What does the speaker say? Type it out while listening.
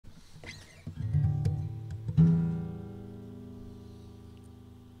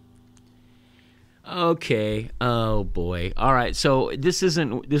Okay. Oh boy. All right. So this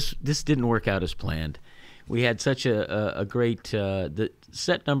didn't work out as planned. We had such a great the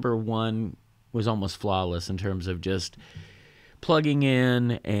set number one was almost flawless in terms of just plugging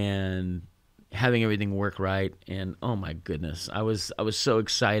in and having everything work right. And oh my goodness, I was so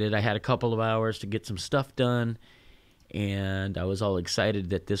excited. I had a couple of hours to get some stuff done, and I was all excited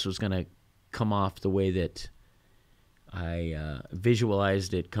that this was going to come off the way that I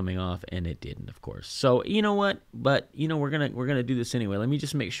visualized it coming off, and it didn't, of course. So you know what? But we're gonna do this anyway. Let me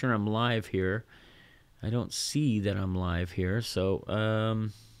just make sure I'm live here. I don't see that I'm live here, so I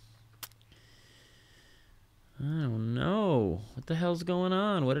don't know what the hell's going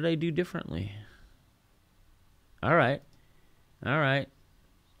on. What did I do differently? All right.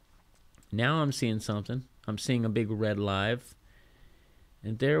 Now I'm seeing something. I'm seeing a big red live,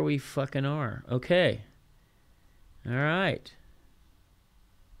 and there we fucking are. Okay. All right.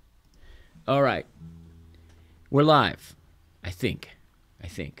 We're live. I think.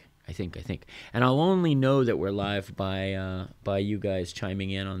 And I'll only know that we're live by you guys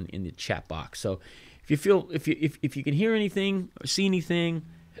chiming in the chat box. So if you can hear anything or see anything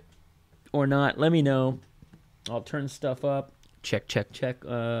or not, let me know. I'll turn stuff up. Check.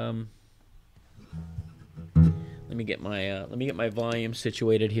 Let me get my volume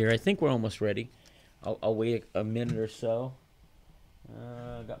situated here. I think we're almost ready. I'll wait a minute or so.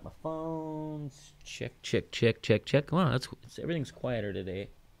 Got my phones. Check. Wow, everything's quieter today.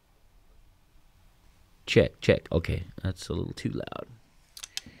 Check. Okay, that's a little too loud.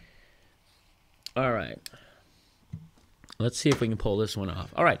 All right. Let's see if we can pull this one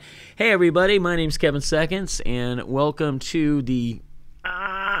off. All right. Hey, everybody. My name's Kevin Seconds, and welcome to the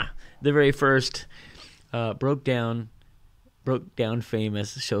very first Broke Down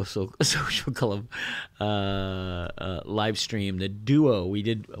Famous social club live stream, the duo. We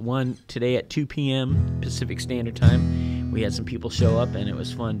did one today at 2 p.m. Pacific Standard Time. We had some people show up, and it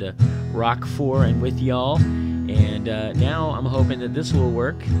was fun to rock for and with y'all. And now I'm hoping that this will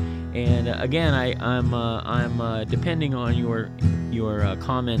work. And again, I'm depending on your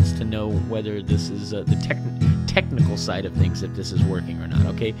comments to know whether this is the technical side of things, if this is working or not.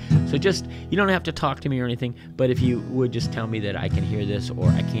 Okay, so just, you don't have to talk to me or anything, but if you would just tell me that I can hear this, or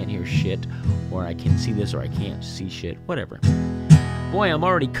I can't hear shit, or I can see this, or I can't see shit, whatever. Boy, I'm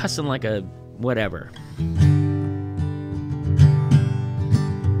already cussing like a whatever.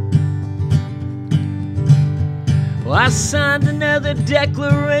 Well, I signed another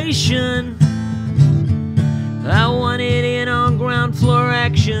declaration. I wanted in on ground floor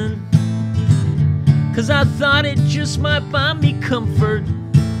action, 'cause I thought it just might buy me comfort.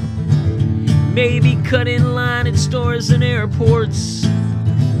 Maybe cut in line at stores and airports.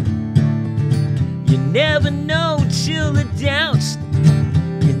 You never know till the doubts.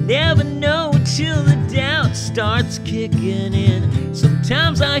 You never know till the doubt starts kicking in.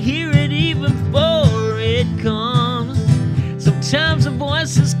 Sometimes I hear it even before it comes. Sometimes the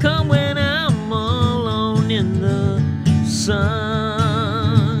voices come when I'm alone in the sun.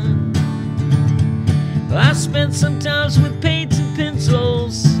 I spent some times with paints and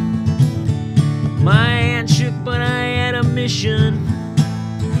pencils. My hand shook, but I had a mission.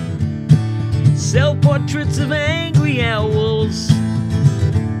 Self-portraits of angry owls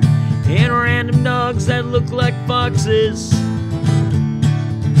and random dogs that look like foxes.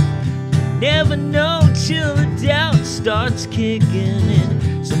 You never know till the doubt starts kicking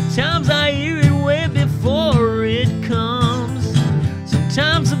in. Sometimes I hear it way before it comes.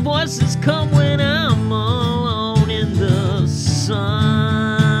 Sometimes the voices come when I'm alone in the sun.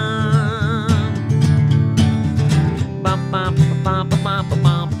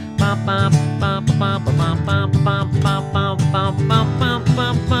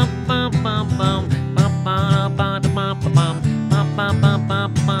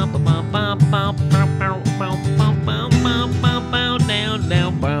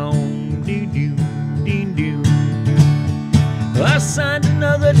 I signed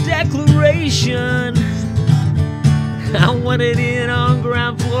another declaration. I wanted in on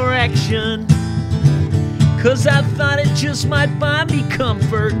ground floor action, 'cause I thought it just might buy me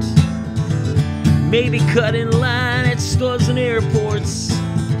comfort. Maybe cut in line at stores and airports.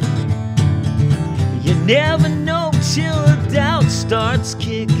 You never know till the doubt starts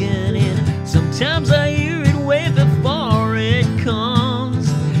kicking in. Sometimes I hear it way before it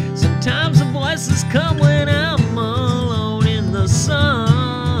comes. Sometimes the voices come when I'm alone in the sun.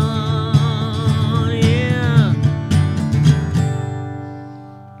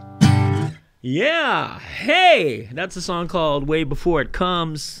 Yeah. Hey, that's a song called Way Before It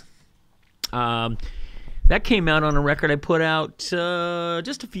Comes. That That came out on a record I put out just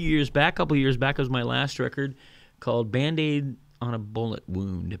a few years back, a couple years back. It was my last record called Band-Aid on a Bullet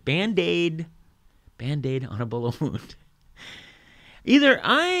Wound. Band-Aid on a bullet wound. Either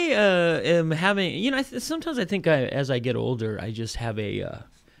I am having, sometimes I think as I get older, I just have a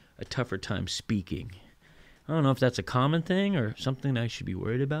tougher time speaking. I don't know if that's a common thing or something I should be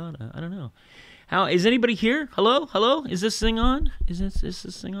worried about. I don't know. How is anybody here? Hello? Is this thing on? Is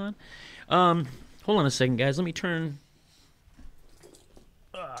this thing on? Hold on a second, guys. Let me turn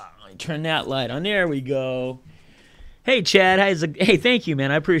that light on. There we go. Hey, Chad. Hey, thank you,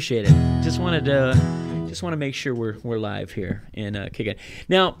 man. I appreciate it. Just want to make sure we're live here and kick it.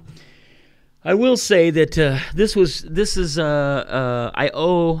 Now, I will say that I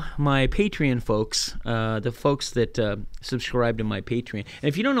owe my Patreon folks, the folks that subscribe to my Patreon. And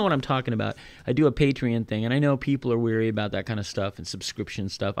if you don't know what I'm talking about, I do a Patreon thing, and I know people are weary about that kind of stuff and subscription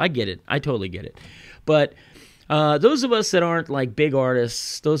stuff. I get it. I totally get it. But those of us that aren't like big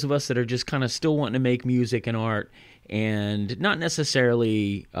artists, those of us that are just kind of still wanting to make music and art, and not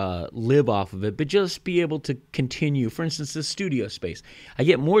necessarily live off of it, but just be able to continue. For instance, the studio space. I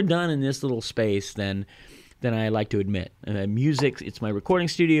get more done in this little space than I like to admit. Music, it's my recording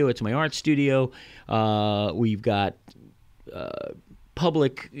studio, it's my art studio. We've got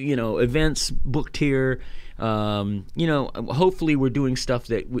public, events booked here. Hopefully we're doing stuff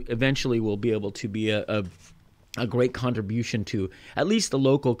that eventually will be able to be a great contribution to at least the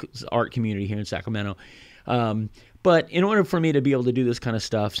local art community here in Sacramento. But in order for me to be able to do this kind of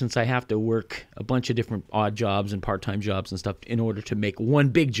stuff, since I have to work a bunch of different odd jobs and part-time jobs and stuff in order to make one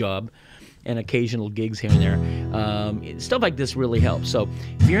big job and occasional gigs here and there, stuff like this really helps. So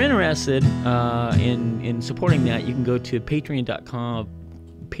if you're interested in supporting that, you can go to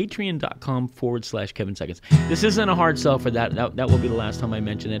patreon.com/Kevin Seconds. This isn't a hard sell for that. That will be the last time I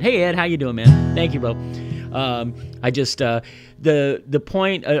mention it. Hey, Ed, how you doing, man? Thank you, bro. I just the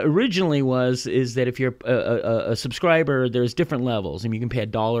point originally is that if you're a subscriber, there's different levels. I mean, you can pay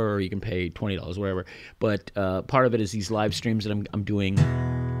 $1 or you can pay $20, whatever. But part of it is these live streams that I'm doing,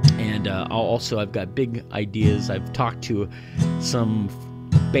 and I've got big ideas. I've talked to some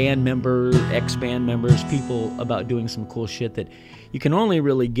band members, ex-band members, people about doing some cool shit that you can only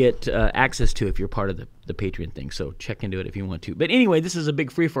really get access to if you're part of the Patreon thing. So check into it if you want to. But anyway, this is a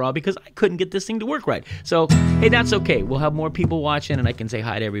big free-for-all because I couldn't get this thing to work right. So, hey, that's okay. We'll have more people watching, and I can say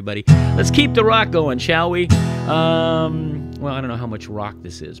hi to everybody. Let's keep the rock going, shall we? Well, I don't know how much rock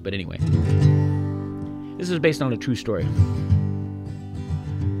this is, but anyway. This is based on a true story.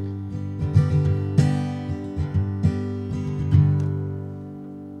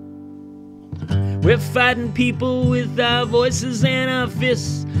 We're fighting people with our voices and our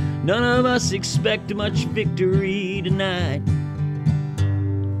fists. None of us expect much victory tonight.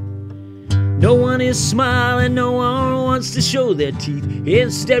 No one is smiling, no one wants to show their teeth.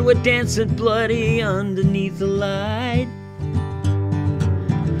 Instead we're dancing bloody underneath the light.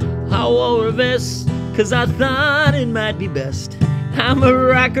 I wore a vest, cause I thought it might be best. I'm a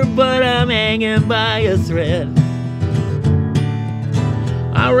rocker, but I'm hanging by a thread.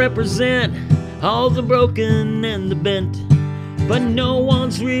 I represent all the broken and the bent, but no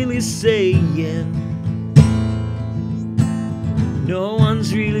one's really saying. No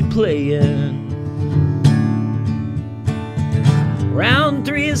one's really playing. Round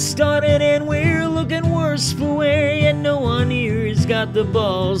 3 has started and we're looking worse for wear, yet no one here has got the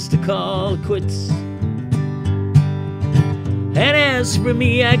balls to call quits. And as for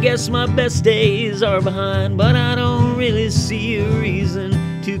me, I guess my best days are behind, but I don't really see a reason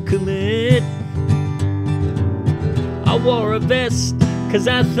to commit. I wore a vest, cause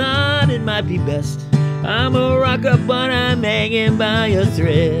I thought it might be best. I'm a rocker, but I'm hanging by a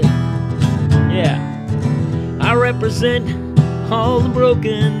thread. Yeah, I represent all the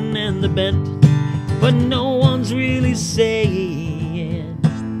broken and the bent, but no one's really saying.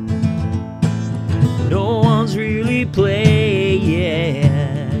 No one's really playing.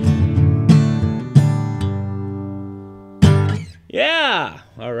 Yeah,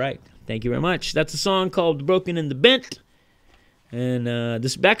 all right. Thank you very much. That's a song called The Broken and the Bent. And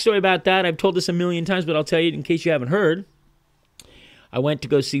this backstory about that, I've told this a million times, but I'll tell you in case you haven't heard. My wife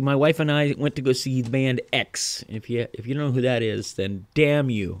and I went to go see the band X. If you don't know who that is, then damn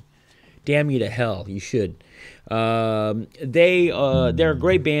you to hell. You should. They're a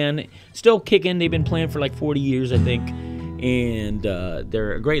great band, still kicking. They've been playing for like 40 years, I think, and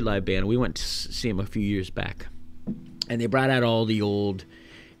they're a great live band. We went to see them a few years back, and they brought out all the old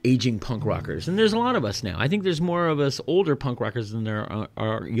aging punk rockers, and there's a lot of us now. I think there's more of us older punk rockers than there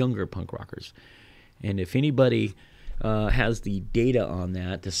are younger punk rockers. And if anybody has the data on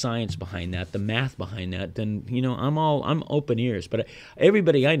that, the science behind that, the math behind that, then I'm open ears. But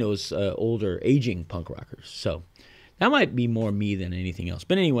everybody I know is older, aging punk rockers, so that might be more me than anything else.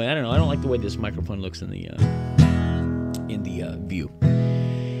 But anyway, I don't know. I don't like the way this microphone looks in the view.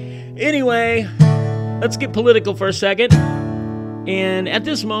 Anyway, let's get political for a second. And at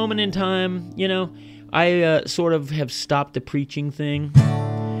this moment in time, I sort of have stopped the preaching thing.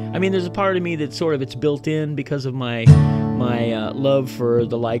 I mean, there's a part of me that sort of it's built in because of my love for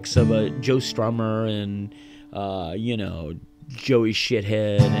the likes of Joe Strummer and Joey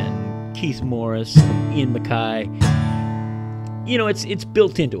Shithead and Keith Morris, and Ian MacKaye. It's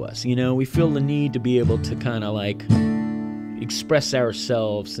built into us. We feel the need to be able to kind of like express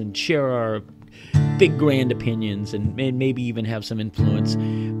ourselves and share our big grand opinions and maybe even have some influence.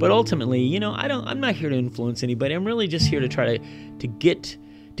 But ultimately, I'm not here to influence anybody. I'm really just here to try to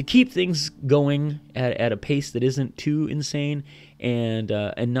keep things going at a pace that isn't too insane and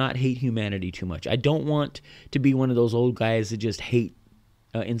not hate humanity too much. I don't want to be one of those old guys that just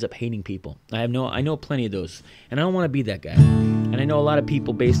ends up hating people. I know plenty of those, and I don't want to be that guy. And I know a lot of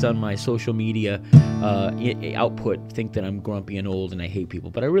people, based on my social media output, think that I'm grumpy and old and I hate people,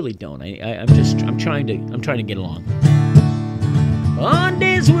 but I really don't. I'm trying to get along. On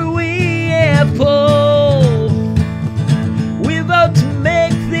days where we have pull, we vote to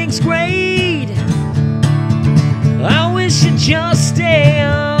make things great. I wish you'd just stay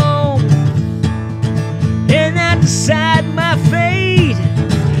home and not decide my fate.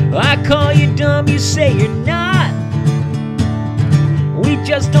 I call you dumb, you say you're not. We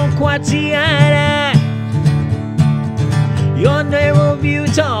just don't quite see eye to eye. Your narrow view,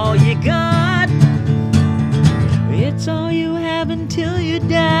 it's all you got. It's all you have until you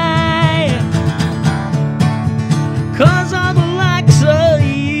die. 'Cause all the likes of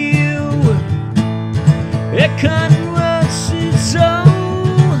you, it couldn't worse it so.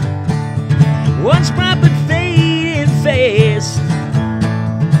 Once bright but fading fast,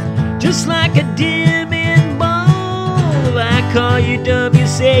 just like a dimming ball. I call you dumb, you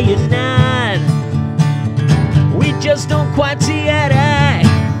say you're not. We just don't quite see eye to eye.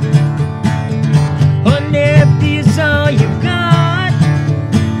 Unhappy is all you got.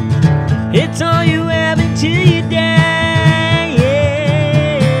 It's all you have until you die.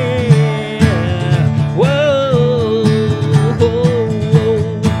 Yeah. Whoa, whoa,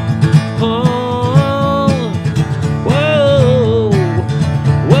 whoa, whoa,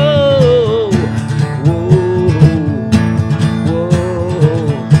 whoa, whoa, whoa.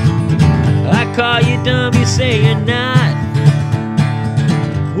 I call you dumb, you say you're not.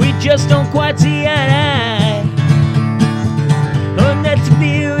 We just don't quite see eye to eye. That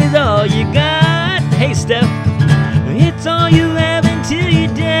view is all you got. Hey, Steph, it's all you have until you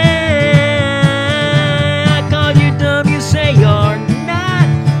die. I call you dumb, you say you're not.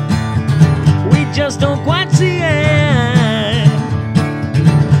 We just don't quite see eye.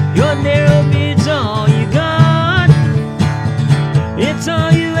 Your narrow view's all you got. It's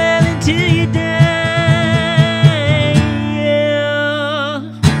all you have until you die. Yeah.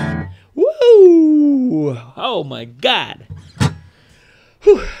 Woo! Oh my God.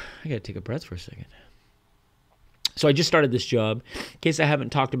 Whew, I gotta take a breath for a second. So I just started this job. In case I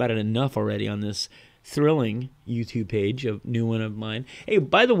haven't talked about it enough already on this thrilling YouTube page, a new one of mine. Hey,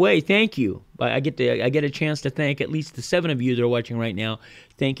 by the way, thank you. I get a chance to thank at least the 7 of you that are watching right now.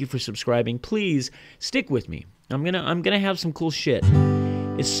 Thank you for subscribing. Please stick with me. I'm gonna have some cool shit.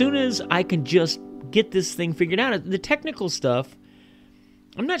 As soon as I can just get this thing figured out, the technical stuff.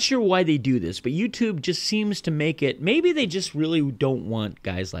 I'm not sure why they do this, but YouTube just seems to make it. Maybe they just really don't want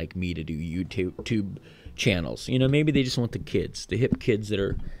guys like me to do YouTube channels. Maybe they just want the kids, the hip kids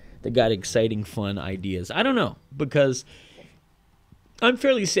that got exciting, fun ideas. I don't know, because I'm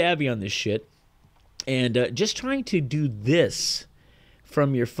fairly savvy on this shit, and just trying to do this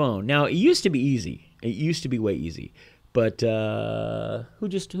from your phone. Now, it used to be easy. It used to be way easy, but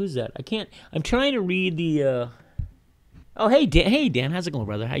who's that? I can't. I'm trying to read the. Oh, hey Dan, how's it going,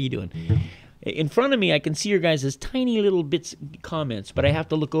 brother? How you doing? In front of me, I can see your guys' tiny little bits comments, but I have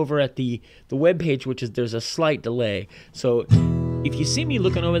to look over at the web page, which is there's a slight delay. So if you see me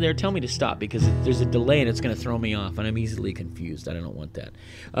looking over there, tell me to stop, because there's a delay and it's going to throw me off, and I'm easily confused. I don't want that.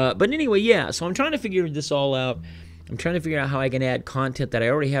 But anyway, yeah. So I'm trying to figure this all out. I'm trying to figure out how I can add content that I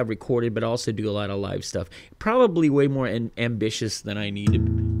already have recorded, but also do a lot of live stuff. Probably way more ambitious than I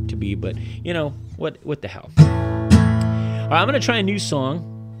need to be, but what the hell. All right, I'm going to try a new song.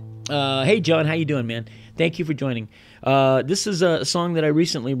 Hey, John, how you doing, man? Thank you for joining. This is a song that I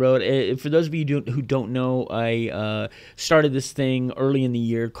recently wrote. For those of you who don't know, I started this thing early in the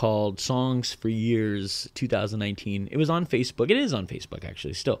year called Songs for Years 2019. It was on Facebook. It is on Facebook,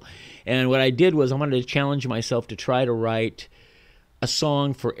 actually, still. And what I did was I wanted to challenge myself to try to write a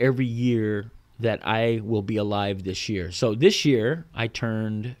song for every year that I will be alive this year. So this year, I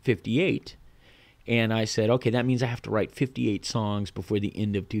turned 58. And I said, okay, that means I have to write 58 songs before the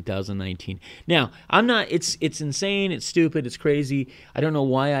end of 2019. Now, I'm not, it's insane, it's stupid, it's crazy. I don't know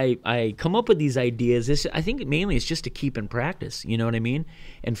why I come up with these ideas. I think mainly it's just to keep in practice, you know what I mean?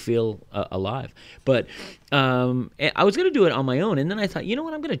 And feel alive. But I was going to do it on my own, and then I thought, you know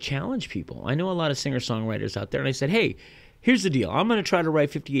what, I'm going to challenge people. I know a lot of singer-songwriters out there, and I said, hey, here's the deal. I'm going to try to write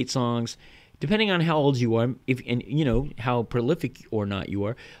 58 songs. Depending on how old you are, and you know how prolific or not you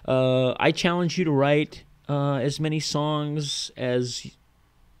are, I challenge you to write as many songs as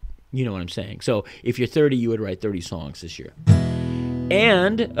you know what I'm saying. So if you're 30, you would write 30 songs this year.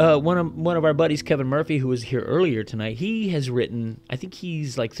 And one of our buddies, Kevin Murphy, who was here earlier tonight, he has written, I think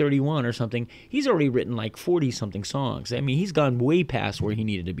he's like 31 or something. He's already written like 40-something songs. I mean, he's gone way past where he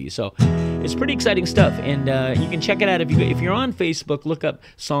needed to be. So it's pretty exciting stuff. And you can check it out. If you're on Facebook, look up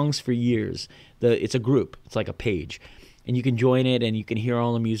Songs for Years. It's a group. It's like a page. And you can join it, and you can hear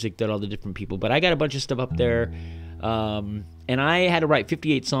all the music that all the different people. But I got a bunch of stuff up there. And I had to write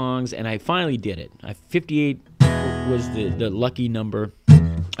 58 songs, and I finally did it. 58 was the lucky number.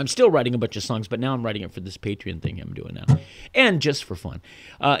 I'm still writing a bunch of songs, but now I'm writing it for this Patreon thing I'm doing now, and just for fun.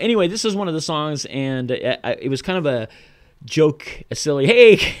 Anyway, this is one of the songs, and it was kind of a joke, a silly,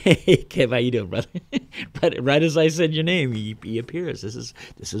 hey, Kev, how you doing, brother? But right as I said your name, he appears.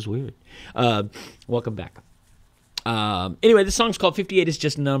 This is weird. Welcome back. Anyway, this song's called 58 is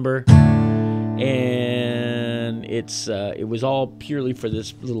Just a Number, and it was all purely for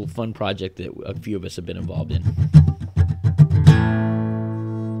this little fun project that a few of us have been involved in.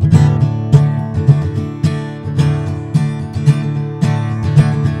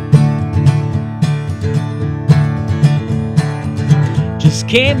 Just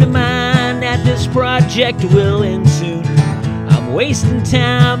came to mind that this project will end soon. I'm wasting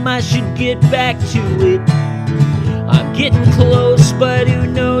time, I should get back to it. I'm getting close, but who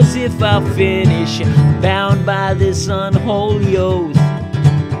knows if I'll finish. I'm bound by this unholy oath.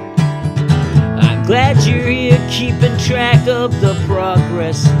 I'm glad you're here keeping track of the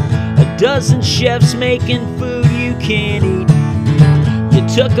progress. A dozen chefs making food you can't eat. You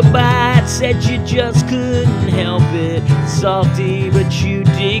took a bite, said you just couldn't help it. Salty, but you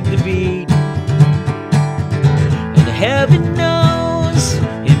dig the beat. And heaven knows,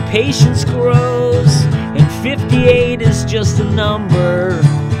 impatience grows, and 58 is just a number.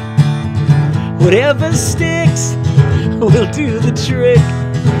 Whatever sticks will do the trick,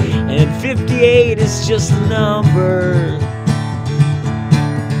 and 58 is just a number.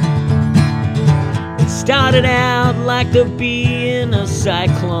 It started out like a bee in a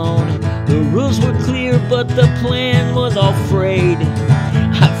cyclone. The rules were clear, but the plan was all frayed.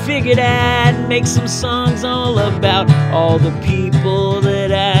 I figured I'd make some songs all about all the people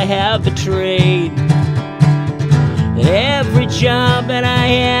that I have betrayed. Every job that I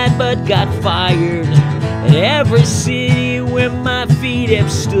had but got fired, and every city where my feet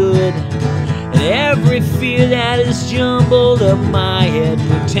have stood, and every fear that is jumbled up my head,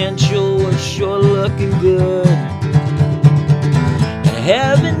 potential was sure looking good. And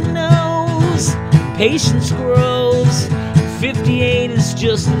heaven knows, patience grows, 58 is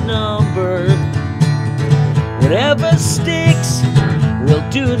just a number. Whatever sticks will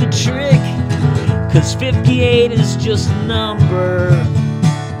do the trick, 'cause 58 is just a number.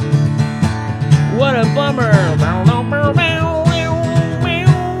 What a bummer.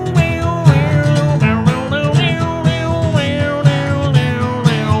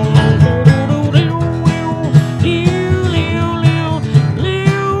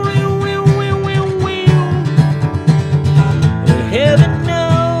 Heaven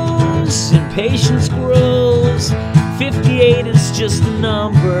knows, impatience grows, 58 is just a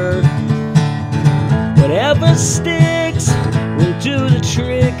number. Whatever sticks will do the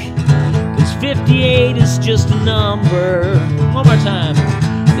trick, 'cause 58 is just a number. One more time.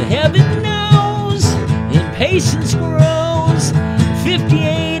 The heaven knows, impatience grows,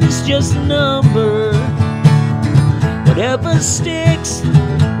 58 is just a number. Whatever sticks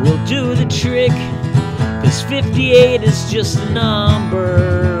will do the trick, 'cause 58 is just a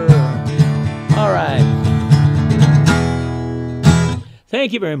number. All right.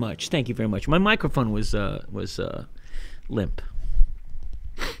 Thank you very much. Thank you very much. My microphone was limp,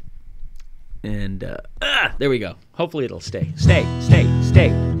 and there we go. Hopefully it'll stay. Stay.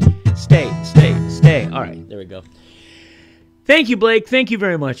 All right, there we go. Thank you, Blake. Thank you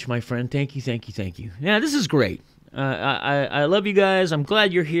very much, my friend. Thank you, thank you, thank you. Yeah, this is great. I love you guys. I'm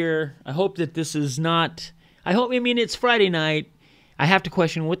glad you're here. I hope that this is not... I mean, it's Friday night. I have to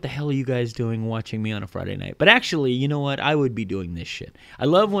question, what the hell are you guys doing watching me on a Friday night? But actually, you know what? I would be doing this shit. I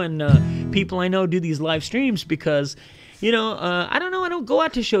love when people I know do these live streams because, you know, I don't know. I don't go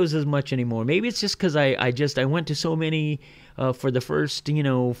out to shows as much anymore. Maybe it's just because I went to so many for the first,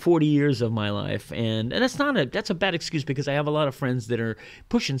 40 years of my life. And that's a bad excuse because I have a lot of friends that are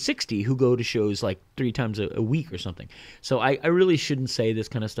pushing 60 who go to shows like 3 times a week or something. So I really shouldn't say this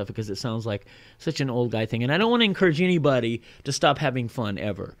kind of stuff because it sounds like such an old guy thing. And I don't want to encourage anybody to stop having fun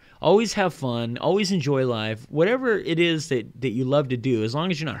ever. Always have fun. Always enjoy life. Whatever it is that you love to do, as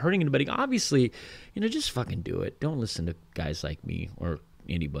long as you're not hurting anybody, obviously, just fucking do it. Don't listen to guys like me or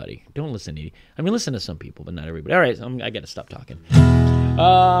anybody. Don't listen to listen to some people, but not everybody. All right, I got to stop talking.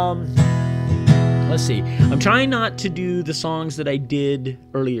 Let's see. I'm trying not to do the songs that I did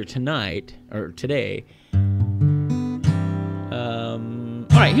earlier tonight or today. All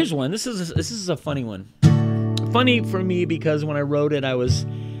right, here's one. This is a funny one. Funny for me because when I wrote it, I was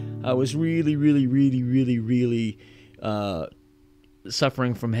really, really, really, really, really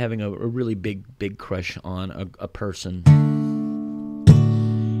suffering from having a really big crush on a person.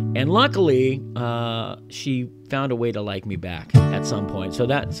 And luckily, she found a way to like me back at some point. So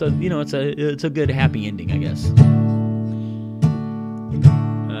it's a good happy ending, I guess.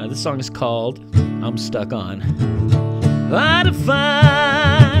 This song is called "I'm Stuck On." I'd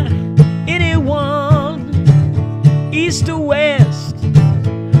find anyone, east or west,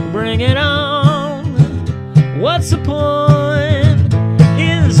 bring it on. What's the point?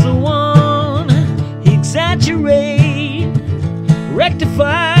 Is the one exaggerate,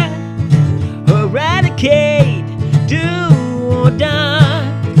 rectify, eradicate, do or die,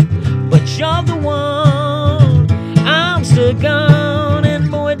 but you're the one I'm stuck on.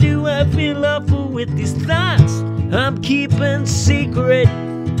 And boy, do I feel awful with these thoughts I'm keeping secret.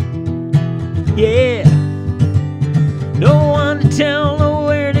 Yeah, no one to tell or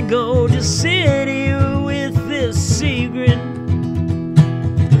where to go, just sit here with this secret.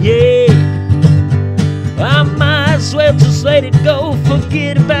 Yeah, I might as well just let it go,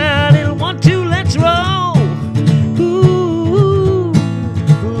 forget about it. 1, 2, let's roll. Ooh,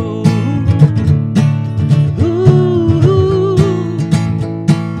 ooh, ooh.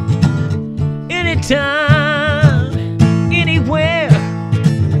 Anytime, anywhere,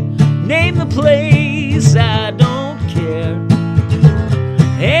 name the place, I don't care.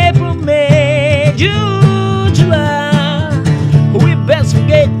 April, May, June, July, we best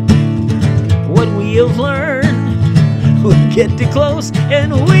forget what we have learned. We'll get too close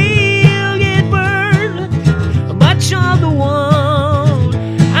and we'll get burned. But you're the one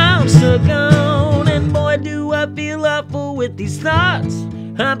I'm stuck on. And boy, do I feel awful with these thoughts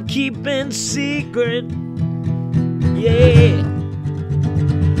I'm keeping secret. Yeah,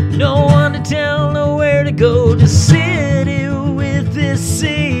 no one to tell, nowhere to go, just sit here with this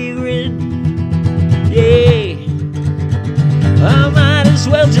secret. Yeah, I might as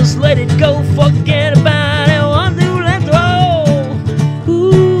well just let it go, forget about it. 1, 2, let's roll.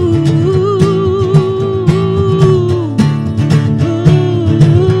 Ooh, ooh,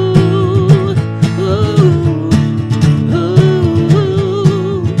 ooh,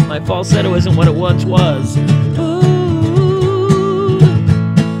 ooh. My falsetto isn't what it once was.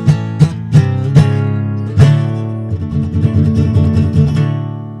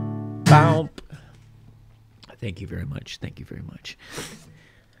 Thank you very much. Thank you very much.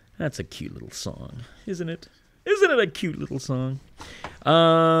 That's a cute little song, isn't it? Isn't it a cute little song?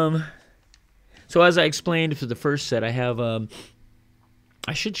 So as I explained for the first set, I have I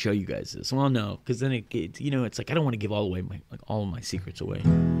should show you guys this. Well, no, because then it's like I don't want to give all of my secrets away.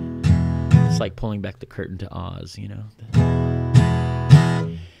 It's like pulling back the curtain to Oz,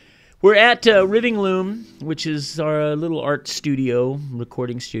 We're at Riving Loom, which is our little art studio,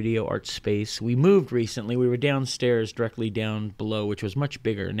 recording studio, art space. We moved recently. We were downstairs, directly down below, which was much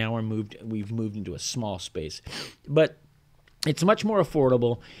bigger. Now we've moved into a small space. But it's much more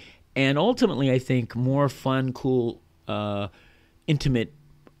affordable, and ultimately, I think, more fun, cool, intimate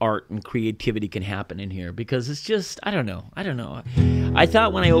art and creativity can happen in here because it's just, I don't know. I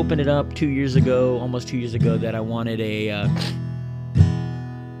thought when I opened it up almost 2 years ago, that I wanted a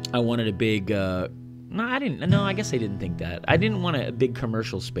big, I guess I didn't think that. I didn't want a big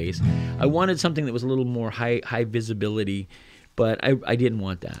commercial space. I wanted something that was a little more high visibility, but I didn't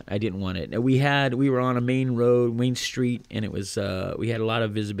want that. I didn't want it. We were on a main street, and it was, we had a lot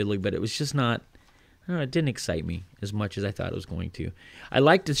of visibility, but it was just not don't know, it didn't excite me as much as I thought it was going to. I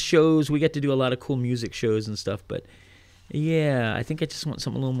liked the shows. We get to do a lot of cool music shows and stuff, but yeah, I think I just want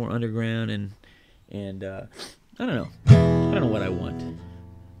something a little more underground and I don't know. I don't know what I want.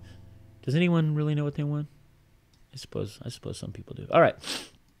 Does anyone really know what they want? I suppose some people do. All right.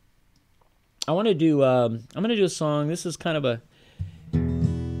 I want to do I'm going to do a song. This is kind of a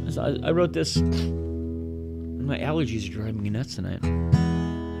I wrote this. My allergies are driving me nuts tonight.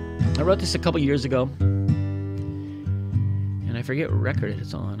 I wrote this a couple years ago, and I forget what record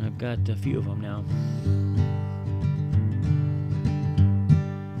it's on. I've got a few of them now.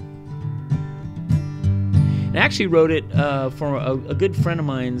 And I actually wrote it for a good friend of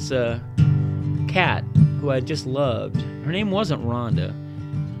mine's cat, who I just loved. Her name wasn't Rhonda,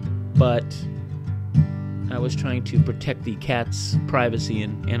 but I was trying to protect the cat's privacy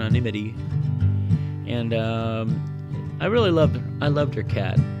and anonymity. And I really loved her. I loved her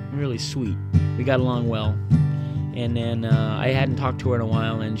cat. Really sweet. We got along well. And then I hadn't talked to her in a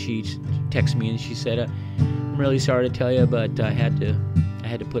while, and she texted me and she said, "I'm really sorry to tell you, but I had to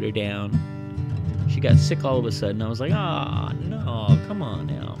put her down. She got sick all of a sudden." I was like, "Oh no, come on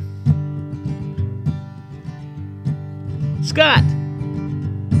now." Scott!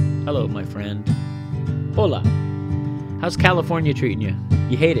 Hello, my friend. Hola. How's California treating you?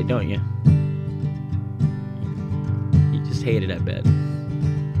 You hate it, don't you? You just hate it, I bet.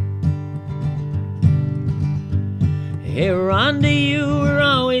 Hey, Rhonda, you were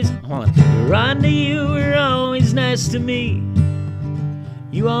always... Hold on. Rhonda, you were always nice to me.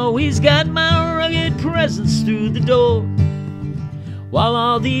 You always got my rugged presence through the door, while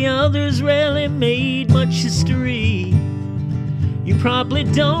all the others rarely made much history. You probably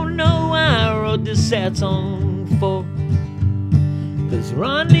don't know why I wrote this sad song for. Cause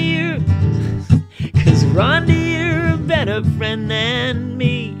Rhonda, you're a better friend than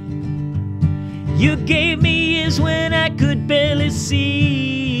me. You gave me years when I could barely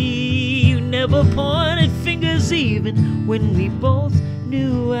see. You never pointed fingers even when we both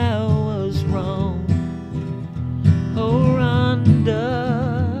knew I was wrong. Oh,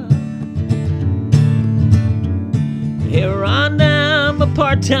 Rhonda. Hey, Rhonda, I'm a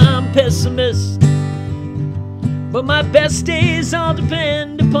part-time pessimist, but my best days all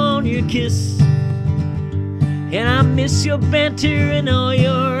depend upon your kiss. And I miss your banter and all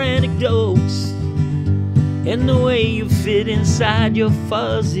your anecdotes, and the way you fit inside your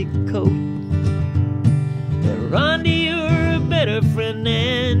fuzzy coat. And Rhonda, you're a better friend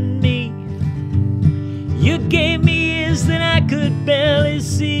than me. You gave me ears that I could barely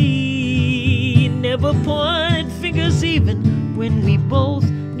see. You never pointed fingers even when we both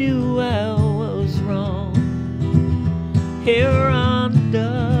knew I was wrong. Hey,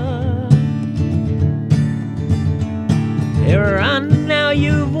 Rhonda. Hey, Rhonda, now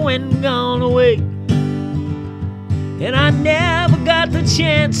you've went and gone away, and I never got the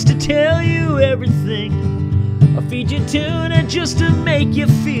chance to tell you everything. I feed you tuna just to make you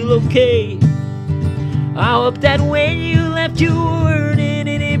feel okay. I hope that when you left you weren't in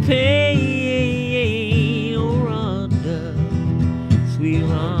any pain. Oh, Rhonda, sweet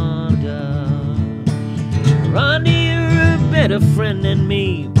Rhonda. Rhonda, you're a better friend than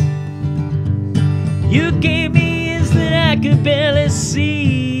me. You gave me ears that I could barely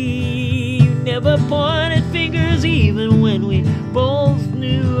see. You never pointed fingers even when we both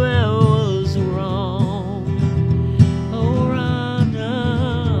knew I was wrong. Oh,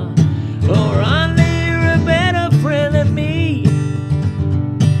 Rhonda. Oh, Rhonda, you're a better friend than me.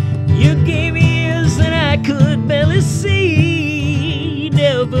 You gave me ears that I could barely see. You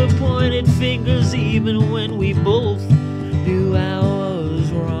never pointed fingers even when we both knew I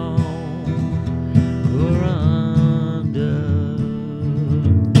was wrong. Oh, Rhonda.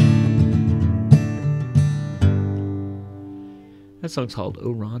 That song's called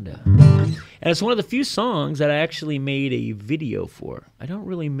Oh, Rhonda. And it's one of the few songs that I actually made a video for. I don't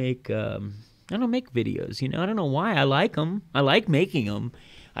really make, I don't make videos, you know. I don't know why. I like them. I like making them.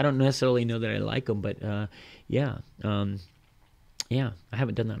 I don't necessarily know that I like them, but yeah. Yeah, I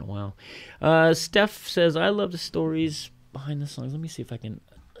haven't done that in a while. Steph says, I love the stories behind the songs. Let me see if I can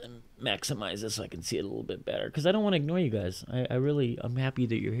maximize this so I can see it a little bit better, because I don't want to ignore you guys. I'm happy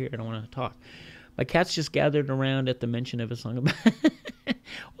that you're here. I don't want to talk. My cats just gathered around at the mention of a song about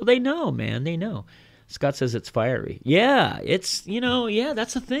well, they know, man. They know. Scott says it's fiery. Yeah, it's, you know, yeah,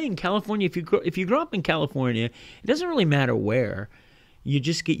 that's the thing. California, if you grow up in California, it doesn't really matter where. You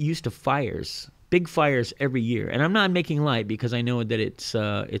just get used to fires. Big fires every year. And I'm not making light, because I know that it's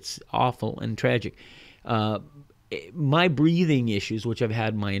awful and tragic. My breathing issues, which I've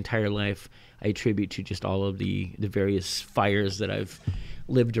had my entire life, I attribute to just all of the various fires that I've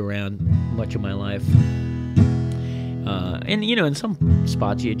lived around much of my life. And, in some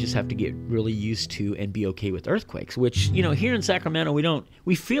spots you just have to get really used to and be okay with earthquakes, which, here in Sacramento,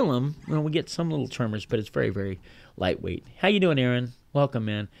 we feel them. We get some little tremors, but it's very, very lightweight. How you doing, Aaron? Welcome,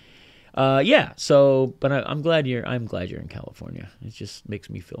 man. But I'm glad you're in California. It just makes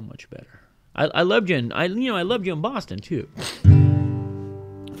me feel much better. I loved you I loved you in Boston too.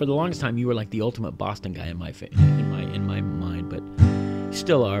 For the longest time, you were like the ultimate Boston guy in my mind, but you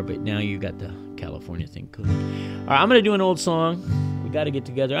still are. But now you got the California thing. Cool. All right, I'm gonna do an old song. We got to get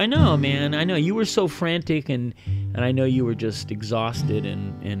together. I know, man. I know you were so frantic, and I know you were just exhausted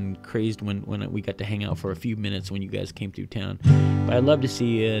and crazed when we got to hang out for a few minutes when you guys came through town. But I'd love to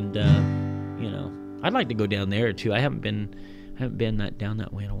see you, and I'd like to go down there too. I haven't been down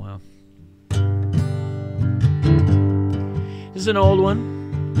that way in a while. This is an old one.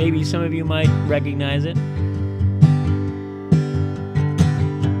 Maybe some of you might recognize it.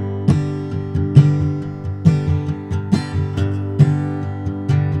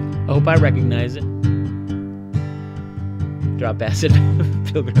 I hope I recognize it. Drop Acid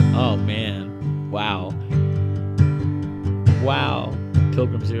Pilgrim. Oh man. Wow.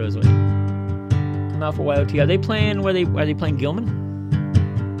 Pilgrim Zero is winning. Come out for YOT. Are they playing are they playing Gilman?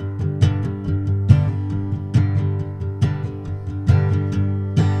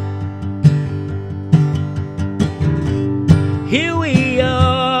 Here we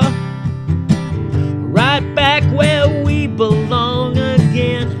are, right back where we belong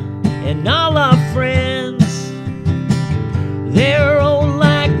again. And all our friends, they're old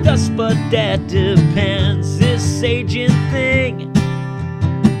like us, but that depends. This aging thing,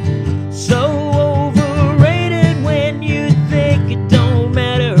 so overrated when you think it don't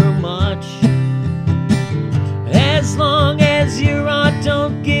matter much. As long as your heart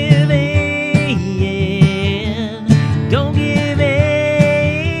don't give in. Don't give in.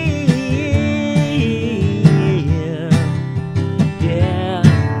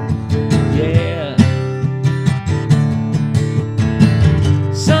 Yeah.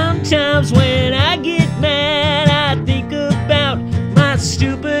 Sometimes when I get mad, I think about my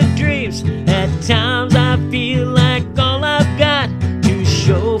stupid dreams. At times I feel like all I've got to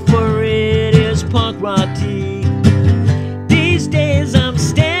show for it is punk rock tea. These days I'm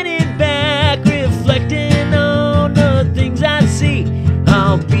standing back, reflecting on the things I see.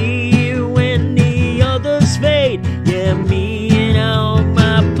 I'll be here when the others fade. Yeah, me and all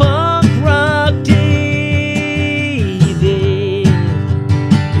my punk rock TV.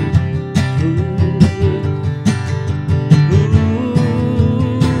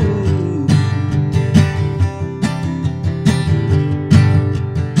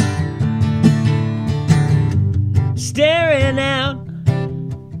 Staring out,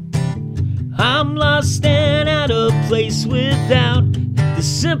 I'm lost and out of place without the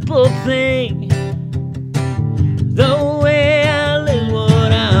simple thing. The way I live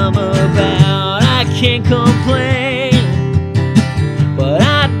what I'm about. I can't complain, but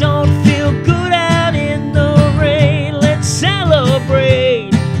I don't feel good out in the rain. Let's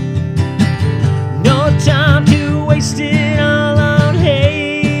celebrate. No time to waste it all on hate.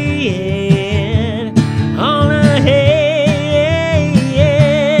 On the hate.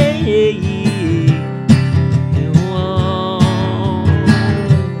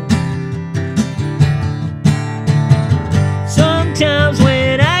 Sometimes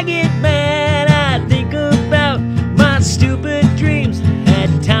when I get mad, I think about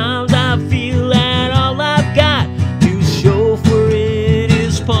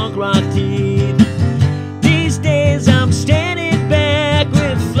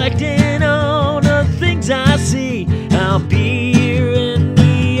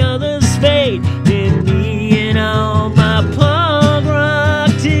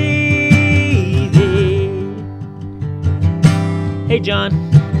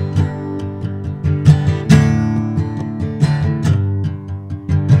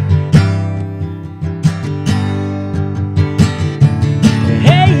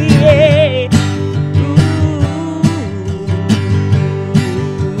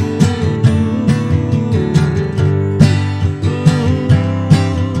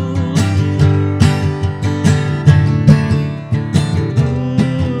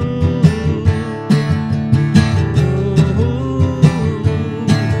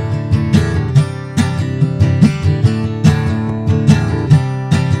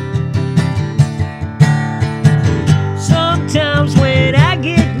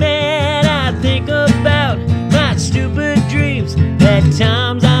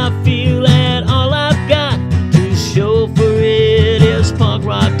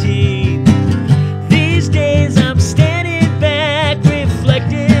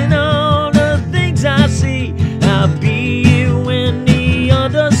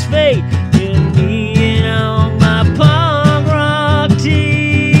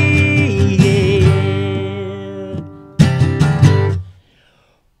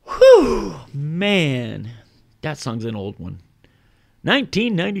That song's an old one.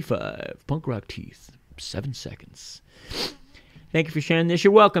 1995, Punk Rock Teeth, 7 seconds. Thank you for sharing this.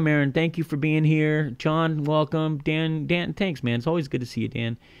 You're welcome, Aaron. Thank you for being here. John, welcome. Dan, thanks, man. It's always good to see you,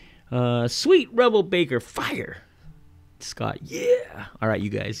 Dan. Sweet Rebel Baker, fire. Scott, yeah. All right, you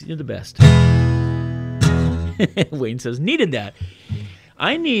guys, you're the best. Wayne says, needed that.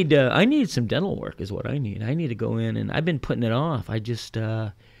 I need some dental work is what I need. I need to go in, and I've been putting it off. I just,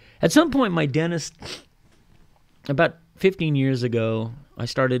 at some point, my dentist, about 15 years ago, I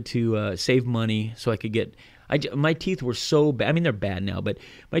started to save money so I could get, my teeth were so bad. I mean, they're bad now, but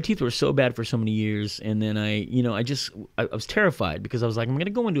my teeth were so bad for so many years. And then I was terrified because I was like, I'm going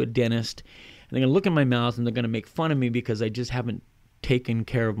to go into a dentist, and they're going to look in my mouth, and they're going to make fun of me because I just haven't taken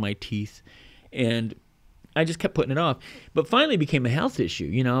care of my teeth. And I just kept putting it off. But finally it became a health issue.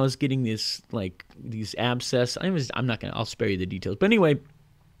 You know, I was getting these abscess. I'll spare you the details. But anyway,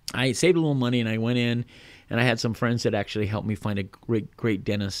 I saved a little money, and I went in, and I had some friends that actually helped me find a great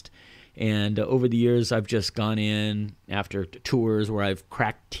dentist. And over the years, I've just gone in after tours where I've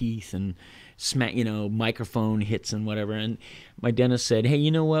cracked teeth and microphone hits and whatever. And my dentist said, hey,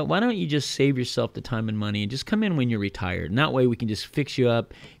 you know what? Why don't you just save yourself the time and money and just come in when you're retired? And that way we can just fix you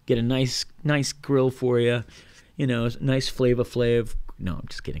up, get a nice grill for you, nice Flav. No, I'm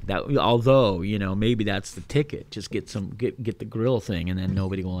just kidding. That, although, maybe that's the ticket. Just get the grill thing, and then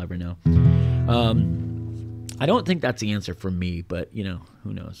nobody will ever know. I don't think that's the answer for me, but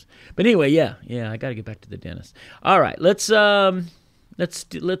who knows? But anyway, yeah, I got to get back to the dentist. All right, let's let me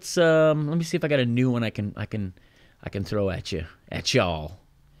see if I got a new one I can throw at y'all.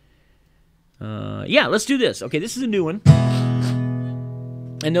 Yeah, let's do this. Okay, this is a new one.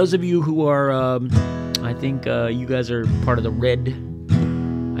 And those of you who are, I think you guys are part of the red.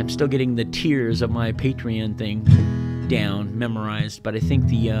 I'm still getting the tiers of my Patreon thing down, memorized, but I think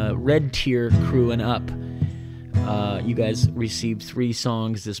the red tier crew and up, you guys received 3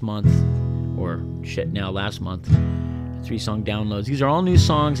 songs this month, or last month. 3-song downloads. These are all new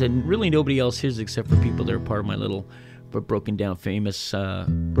songs, and really nobody else hears except for people that are part of my little broken down famous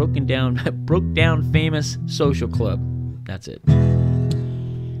social club. That's it.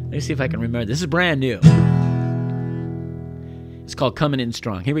 Let me see if I can remember. This is brand new. It's called Coming In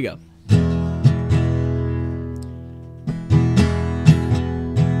Strong. Here we go.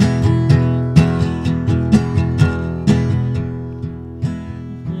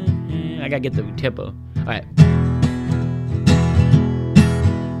 I gotta get the tempo. All right.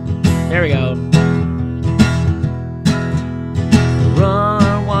 There we go.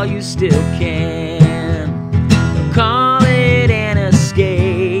 Run while you still can. Don't call it an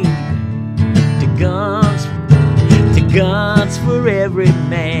escape. To guns for every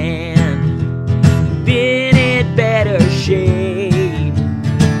man. Been in better shape.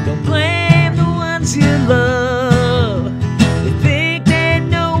 Don't blame the ones you love. They think they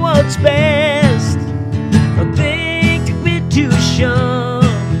know what's best. Don't think a bit too sure.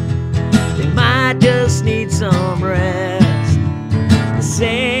 Just need some rest. They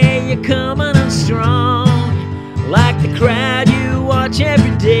say you're coming on strong, like the crowd you watch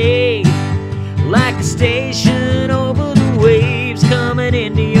every day, like a station over the waves coming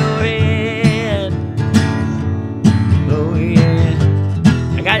into your head. Oh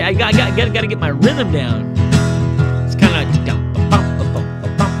yeah, I gotta get my rhythm down. It's kind of like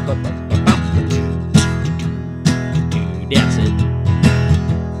that's it.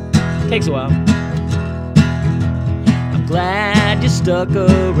 Takes a while. Glad you stuck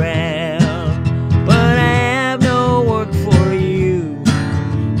around, but I have no work for you.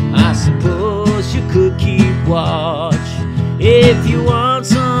 I suppose you could keep watch if you want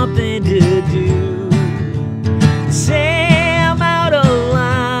something to do. Say I'm out of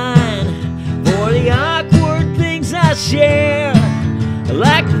line for the awkward things I share,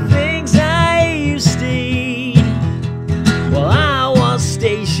 like the things I used to eat while I was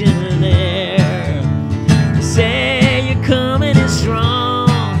stationed there. Say coming in strong,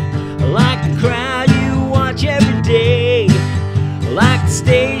 like the crowd you watch every day, like the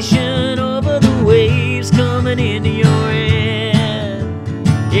station over the waves coming into your head.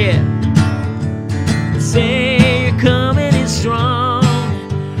 Yeah. Say you're coming in strong,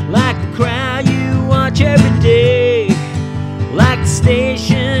 like the crowd you watch every day, like the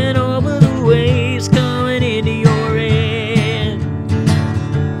station over the waves coming into your head.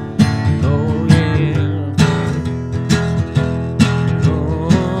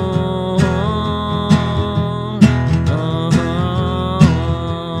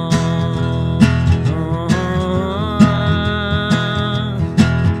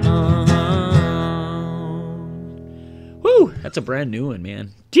 That's a brand new one,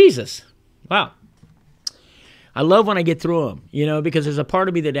 man. Jesus. Wow. I love when I get through them, because there's a part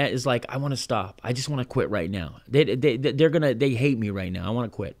of me that is like, I want to stop. I just want to quit right now. They hate me right now. I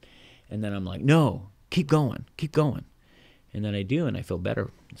want to quit. And then I'm like, no, keep going. And then I do, and I feel better.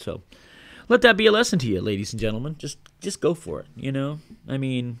 So let that be a lesson to you, ladies and gentlemen. Just go for it, I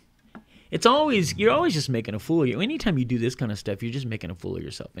mean, you're always just making a fool of you. Anytime you do this kind of stuff, you're just making a fool of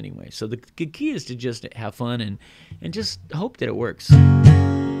yourself anyway. So the key is to just have fun and just hope that it works.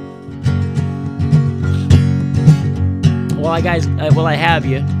 Well, I have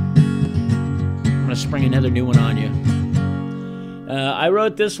you. I'm going to spring another new one on you. I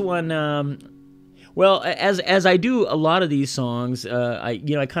wrote this one, well, as I do a lot of these songs, I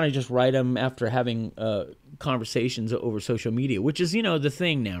kind of just write them after having conversations over social media, which is, the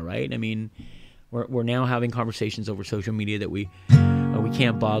thing now, right? I mean, we're now having conversations over social media that we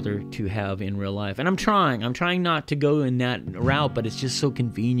can't bother to have in real life. And I'm trying not to go in that route, but it's just so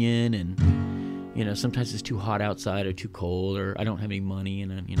convenient, and sometimes it's too hot outside or too cold, or I don't have any money,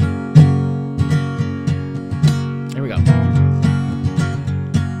 and Here we go.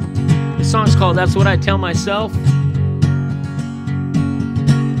 This song's called That's What I Tell Myself.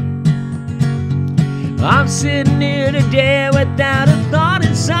 I'm sitting here today without a thought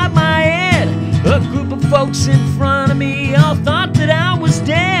inside my head. A group of folks in front of me all thought that I was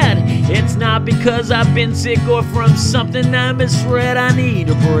dead. It's not because I've been sick or from something I misread. I need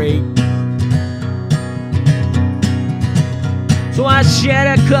a break. So I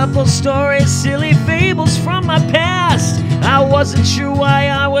shared a couple stories, silly fables from my past. I wasn't sure why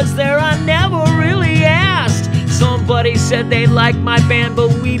I was there, I never really asked. Somebody said they liked my band,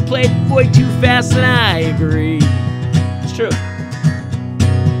 but we played way too fast, and I agree. It's true.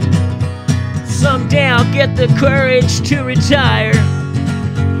 Someday I'll get the courage to retire.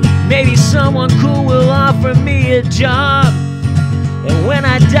 Maybe someone cool will offer me a job. And when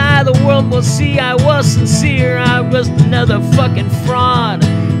I die, the world will see I was sincere. I was another fucking fraud.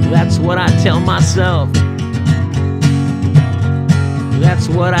 That's what I tell myself. That's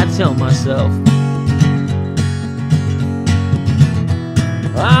what I tell myself.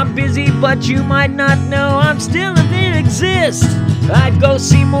 I'm busy, but you might not know I'm still in exist. I'd go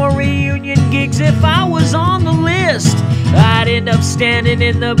see more reunion gigs if I was on the list. I'd end up standing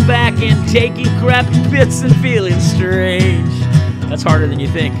in the back and taking crappy bits and feeling strange. That's harder than you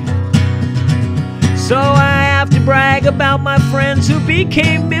think. So I have to brag about my friends who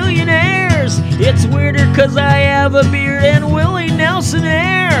became millionaires. It's weirder cause I have a beard and Willie Nelson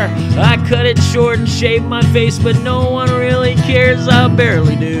hair. I cut it short and shaved my face, but no one really cares, I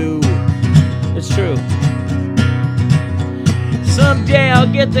barely do. It's true. Someday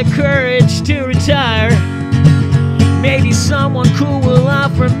I'll get the courage to retire. Maybe someone cool will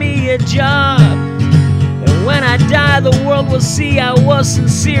offer me a job. And when I die, the world will see I was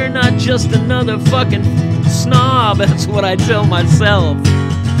sincere, not just another fucking snob. That's what I tell myself.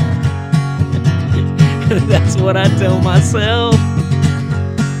 That's what I tell myself.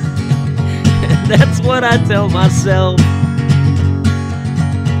 That's what I tell myself.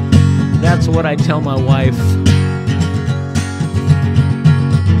 That's what I tell my wife.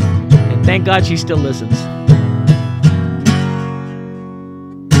 And thank God she still listens.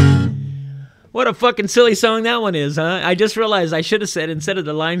 What a fucking silly song that one is, huh? I just realized I should have said, instead of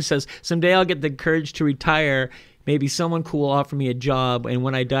the line says, someday I'll get the courage to retire. Maybe someone cool will offer me a job. And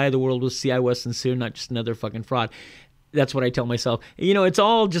when I die, the world will see I was sincere, not just another fucking fraud. That's what I tell myself. You know, it's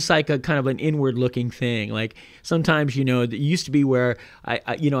all just like a kind of an inward looking thing. Like sometimes, you know, it used to be where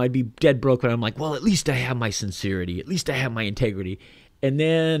I'd be dead broke, but I'm like, well, at least I have my sincerity. At least I have my integrity. And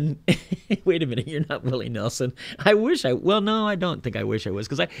then, wait a minute, you're not Willie Nelson. I don't think I wish I was,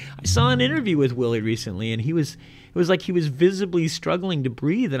 because I saw an interview with Willie recently, and it was like he was visibly struggling to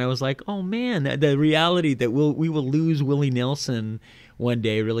breathe, and I was like, oh man, the reality that we will lose Willie Nelson one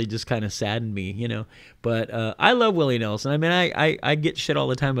day really just kind of saddened me, you know. But I love Willie Nelson. I mean, I get shit all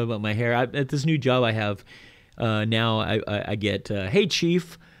the time about my hair. At this new job I have now, I get, hey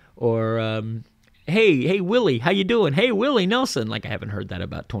Chief, or Hey Willie, how you doing? Hey Willie Nelson. Like I haven't heard that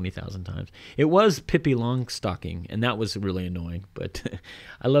about 20,000 times. It was Pippi Longstocking, and that was really annoying. But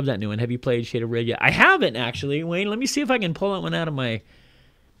I love that new one. Have you played Shade of Red yet? I haven't actually. Wayne, let me see if I can pull that one out of my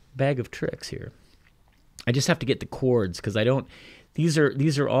bag of tricks here. I just have to get the chords because I don't. These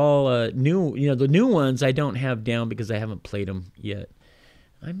are all new. You know, the new ones I don't have down because I haven't played them yet.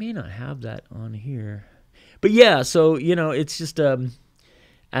 I may not have that on here, but yeah. So you know, it's just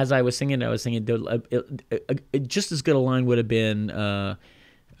as I was singing, just as good a line would have been, never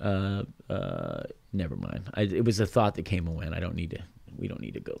mind. It was a thought that came and went. We don't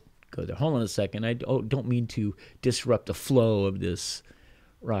need to go there. Hold on a second. I don't mean to disrupt the flow of this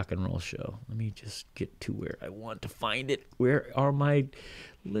rock and roll show. Let me just get to where I want to find it. Where are my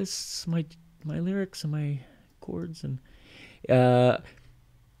lists, my lyrics and my chords? And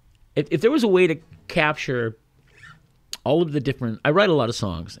if there was a way to capture all of the different, I write a lot of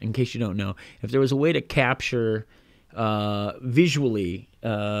songs, in case you don't know. If there was a way to capture visually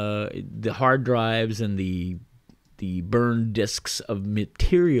the hard drives and the burned discs of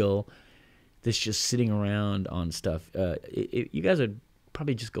material that's just sitting around on stuff, you guys would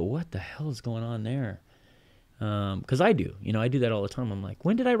probably just go, what the hell is going on there? Because I do. I do that all the time. I'm like,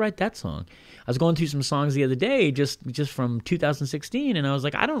 when did I write that song? I was going through some songs the other day just from 2016, and I was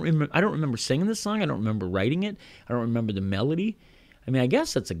like, I don't remember singing this song. I don't remember writing it. I don't remember the melody. I mean, I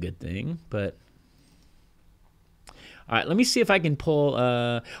guess that's a good thing, but... All right, let me see if I can pull...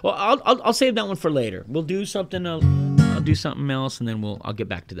 well, I'll save that one for later. We'll do something... I'll do something else, and then I'll get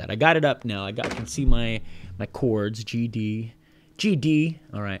back to that. I got it up now. I can see my chords, G, D.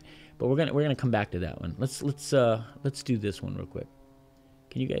 All right, but we're gonna come back to that one. Let's do this one real quick.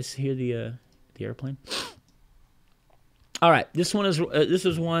 Can you guys hear the airplane? All right, this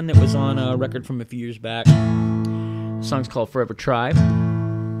is one that was on a record from a few years back. The song's called "Forever Try."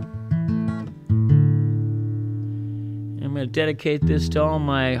 I'm gonna dedicate this to all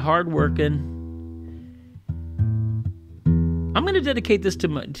my hardworking. I'm gonna dedicate this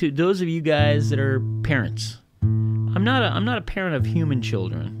to those of you guys that are parents. I'm not a parent of human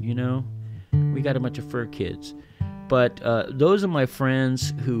children, We got a bunch of fur kids. But those are my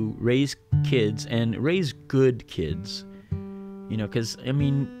friends who raise kids and raise good kids. Because,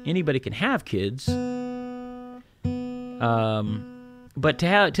 anybody can have kids. But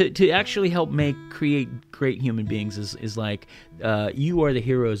to actually help create great human beings is like, you are the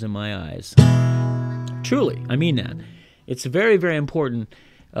heroes in my eyes. Truly, I mean that. It's very, very important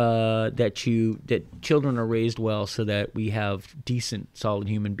that children are raised well so that we have decent, solid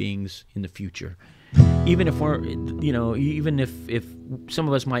human beings in the future. Even if even if some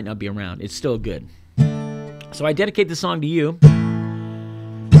of us might not be around, it's still good. So I dedicate this song to you.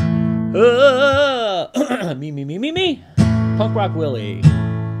 Me. Punk Rock Willie.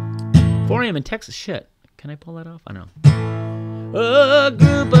 4 a.m. in Texas. Shit. Can I pull that off? I know. A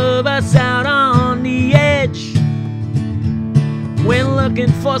group of us out on the edge. When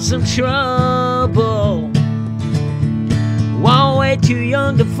looking for some trouble, while way too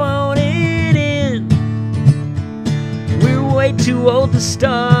young to phone it in, we're way too old to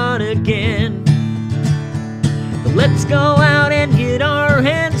start again. But let's go out and get our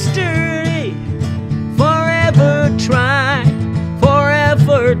hands dirty. Forever try,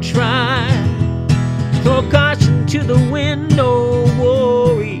 forever try. Throw caution to the wind, no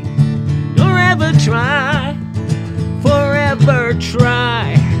worry. Forever try. Forever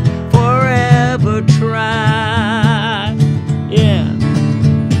try, forever try. Yeah.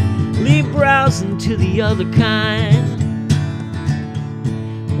 Leave browsing to the other kind.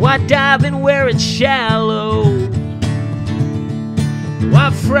 Why dive in where it's shallow?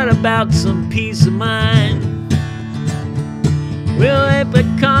 Why fret about some peace of mind? Will it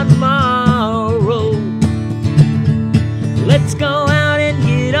become tomorrow? Let's go out and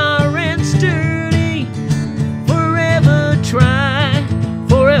get our ends dirty. Try,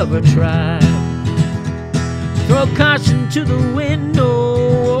 forever try. Throw caution to the wind,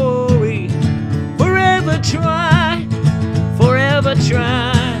 no worry. Forever try, forever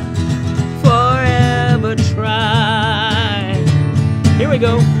try, forever try. Here we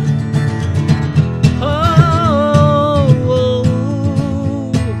go.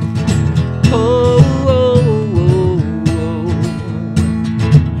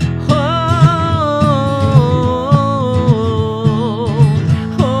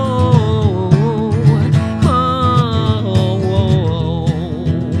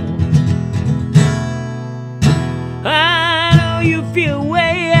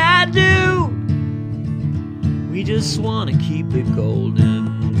 Just wanna keep it golden.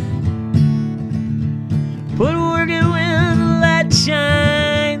 Put working when the light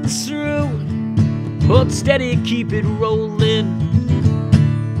shines through. Hold steady, keep it rolling.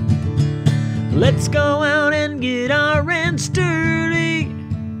 Let's go out and get our ends dirty.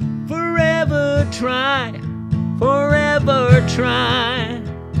 Forever try, forever try.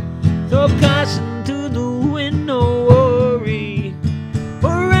 Throw caution to the wind, no worry.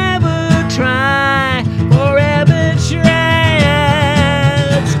 Forever try, forever try.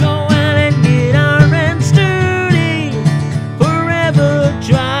 Let's go out and get our ends dirty. Forever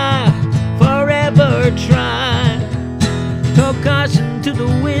try, forever try. Throw caution to the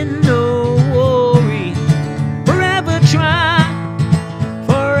wind, no worry. Forever try,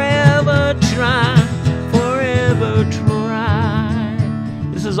 forever try, forever try.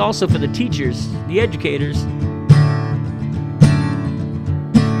 Also for the teachers, the educators,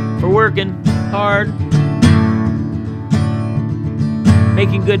 for working hard,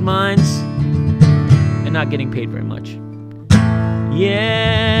 making good minds, and not getting paid very much.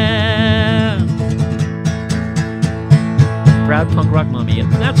 Yeah. Proud punk rock mommy. Yeah,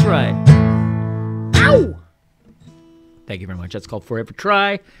 that's right. Ow! Thank you very much. That's called Forever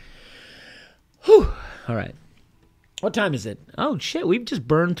Try. Whew. All right. What time is it? Oh, shit. We've just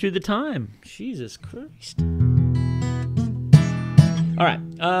burned through the time. Jesus Christ. All right.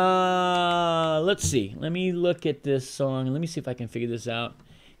 Let's see. Let me look at this song. Let me see if I can figure this out.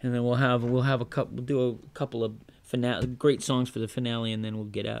 And then we'll do a couple of great songs for the finale, and then we'll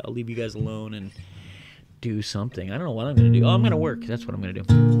get out. I'll leave you guys alone and do something. I don't know what I'm going to do. Oh, I'm going to work. That's what I'm going to do.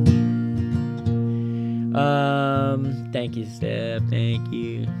 Thank you, Steph. Thank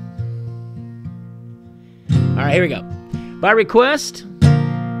you. All right, here we go. By request.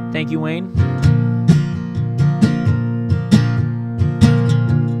 Thank you, Wayne.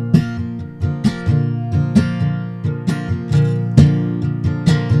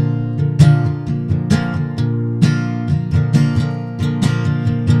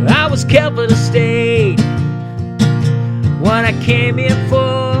 I was careful to state what I came here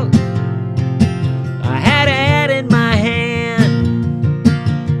for. I had a hat in my hand,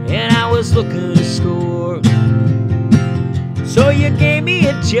 and I was looking to score. So you gave me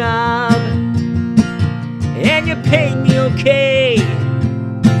a job, and you paid me okay.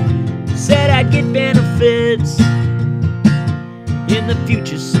 Said I'd get benefits in the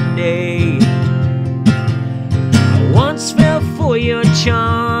future someday. I once fell for your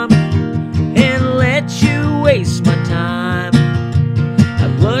charm and let you waste my time. I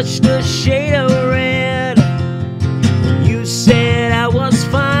blushed a shade of red when you said I was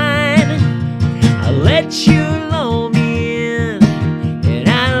fine. I let you lull me in, and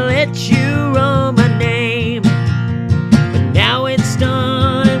I let you run my name. But now it's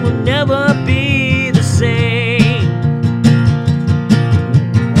done and we'll never be the same.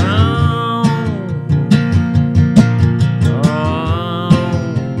 Oh,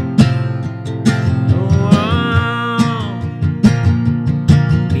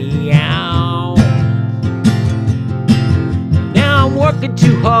 meow. Now I'm working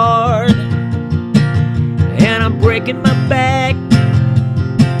too hard, and I'm breaking my back.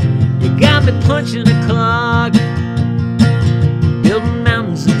 You got me punching a clock, building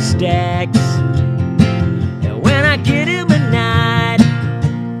mountains and stacks. And when I get in the night,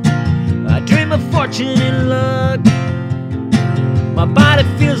 I dream of fortune and luck. My body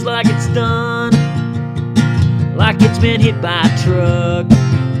feels like it's done, like it's been hit by a truck.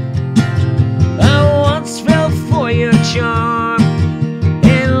 I once fell for your charm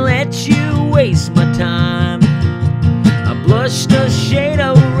and let you waste my time. I blushed a shade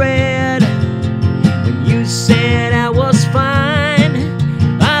of red when you said I was fine.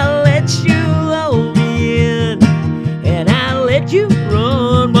 I let you lull me in, and I let you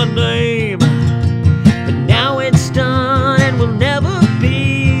run my name. But now it's done and we'll never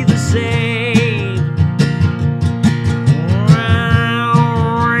be the same.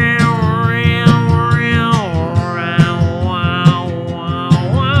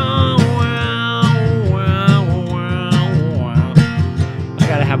 I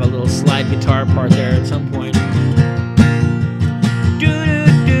gotta have a little slide guitar part there at some point.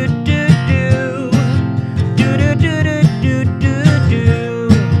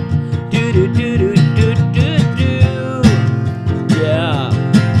 Yeah.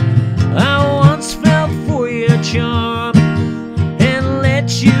 I once fell for your charm and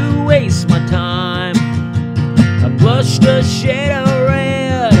let you waste my time. I blushed a shade of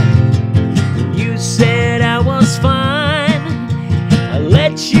red when you said I was fine. I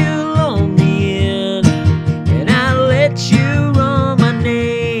let you lull me in, and I let you run my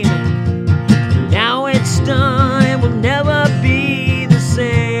name. Now it's done and we'll never be the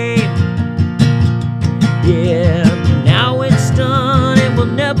same. Yeah, now it's done and we'll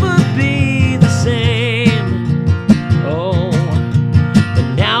never be the same. Oh,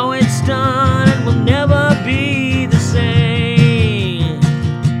 but now it's done and we'll never be the same.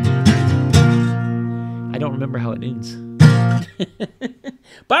 I don't remember how it ends.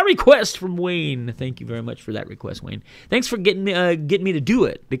 By request from Wayne. Thank you very much for that request, Wayne. Thanks for getting me to do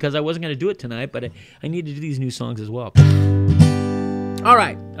it, because I wasn't going to do it tonight, but I need to do these new songs as well. All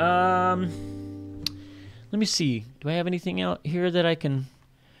right. Let me see. Do I have anything out here that I can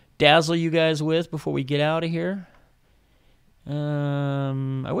dazzle you guys with before we get out of here?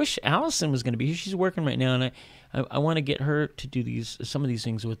 I wish Allison was going to be here. She's working right now, and I want to get her to do some of these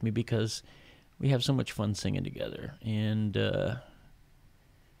things with me, because we have so much fun singing together. And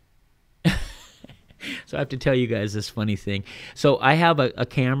So I have to tell you guys this funny thing. So I have a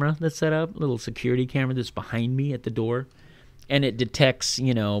camera that's set up, a little security camera that's behind me at the door. And it detects,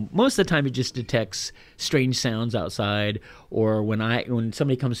 most of the time it just detects strange sounds outside, or when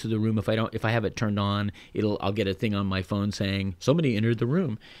somebody comes to the room, if I have it turned on, I'll get a thing on my phone saying somebody entered the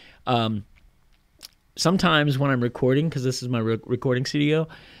room. Sometimes when I'm recording, because this is my recording studio,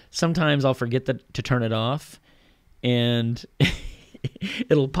 sometimes I'll forget to turn it off, and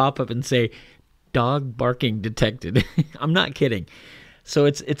it'll pop up and say dog barking detected. I'm not kidding. So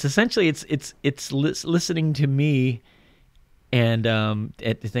it's essentially it's listening to me. And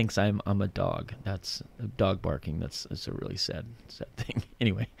it thinks I'm a dog. That's a dog barking. That's a really sad thing.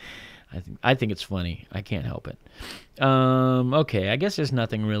 Anyway, I think it's funny. I can't help it. Okay, I guess there's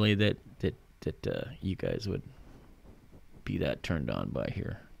nothing really that you guys would be that turned on by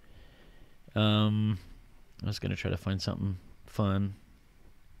here. I was gonna try to find something fun.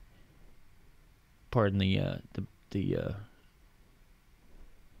 Pardon the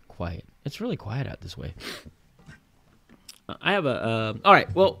quiet. It's really quiet out this way. I have all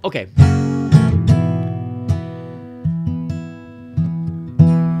right, well, okay.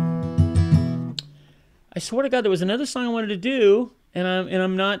 I swear to God, there was another song I wanted to do, and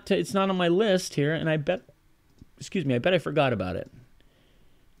I'm not. It's not on my list here, and I bet I forgot about it.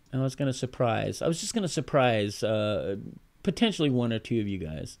 I was just gonna surprise potentially one or two of you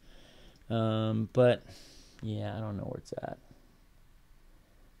guys, but yeah, I don't know where it's at.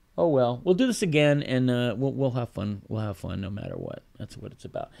 Oh well, we'll do this again, and we'll have fun. We'll have fun no matter what. That's what it's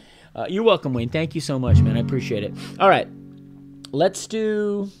about. You're welcome, Wayne. Thank you so much, man. I appreciate it. All right, let's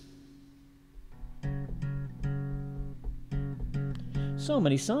do. So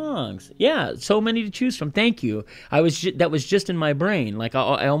many songs. Yeah, so many to choose from. Thank you. That was just in my brain. Like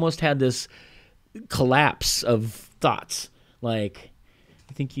I almost had this collapse of thoughts. Like,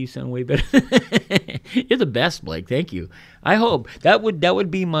 I think you sound way better. You're the best, Blake. Thank you. I hope that would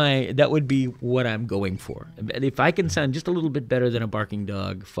be what I'm going for. If I can sound just a little bit better than a barking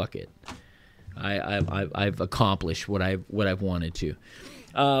dog, fuck it. I've accomplished what I've wanted to.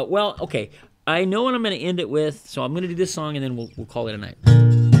 Well, okay. I know what I'm going to end it with, so I'm going to do this song and then we'll call it a night.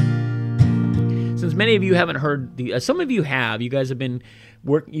 Since many of you haven't heard some of you have. You guys have been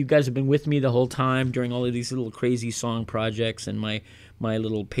with me the whole time during all of these little crazy song projects and my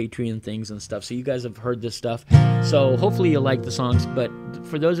little Patreon things and stuff. So you guys have heard this stuff. So hopefully you'll like the songs. But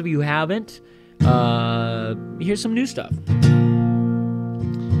for those of you who haven't, here's some new stuff.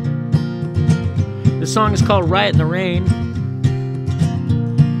 This song is called Riot in the Rain.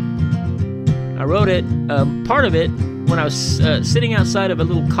 I wrote it, part of it, when I was sitting outside of a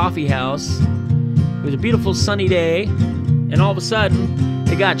little coffee house. It was a beautiful sunny day, and all of a sudden,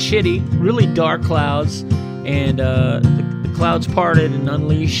 it got shitty, really dark clouds, and the clouds parted and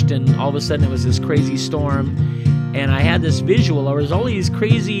unleashed, and all of a sudden it was this crazy storm. And I had this visual. There was all these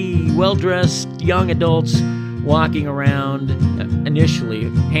crazy, well-dressed young adults walking around initially,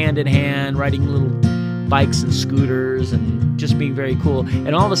 hand in hand, riding little bikes and scooters and just being very cool.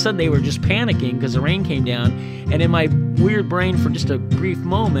 And all of a sudden they were just panicking because the rain came down. And in my weird brain, for just a brief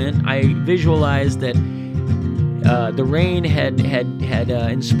moment, I visualized that the rain had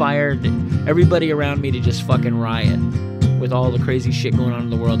inspired everybody around me to just fucking riot with all the crazy shit going on in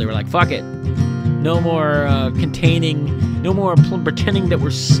the world. They were like, fuck it. No more containing, no more pretending that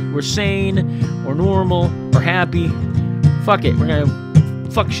we're sane or normal or happy. Fuck it. We're going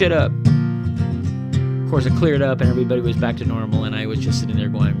to fuck shit up. Of course, it cleared up and everybody was back to normal, and I was just sitting there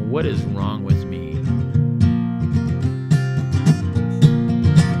going, what is wrong with me?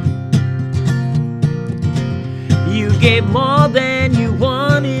 You gave more than you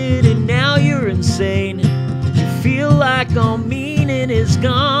wanted, and now you're insane. You feel like all meaning is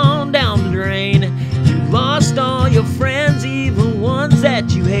gone down the drain. You lost all your friends, even ones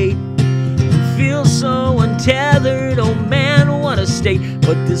that you hate. You feel so untethered, oh man, what a state.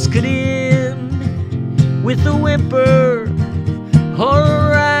 But this could end with a whimper or a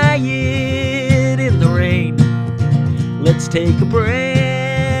riot in the rain. Let's take a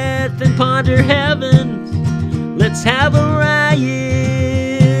breath and ponder heaven. Let's have a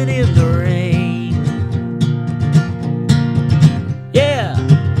riot in the rain. Yeah.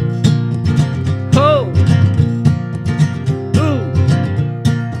 Ho. Ooh.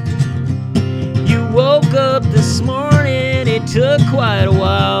 You woke up this morning, it took quite a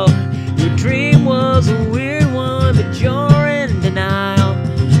while. Your dream was a weird one, but you're in denial.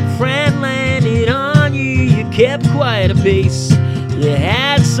 Friend landed on you, you kept quite a pace. You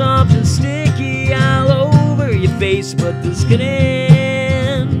had something sticky all over your face, but this could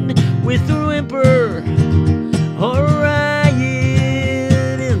end with a whimper or a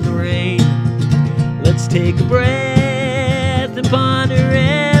riot in the rain. take a breath and ponder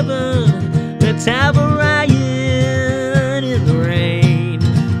heaven. Let's have a riot in the rain.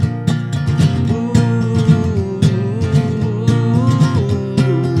 Ooh,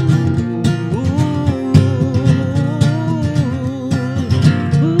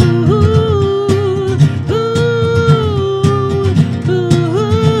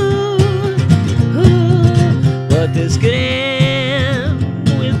 but this could end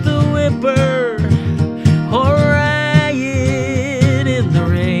with a whimper or a riot in the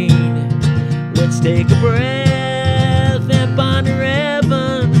rain. Let's take a breath and ponder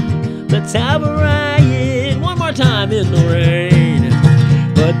heaven. Let's have a riot one more time in the rain.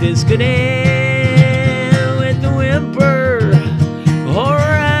 But this could end with a whimper or a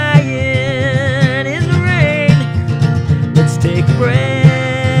riot in the rain. Let's take a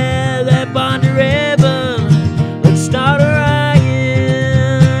breath and ponder heaven. Let's start a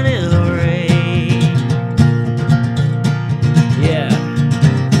riot in the rain. Yeah.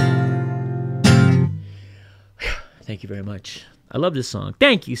 Thank you very much. I love this song.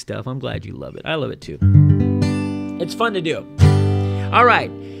 Thank you, Steph. I'm glad you love it. I love it too. It's fun to do. All right,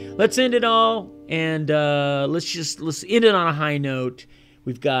 let's end it all, and let's end it on a high note.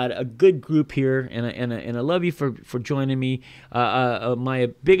 We've got a good group here, and I love you for joining me.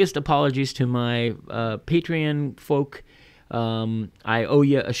 My biggest apologies to my Patreon folk. I owe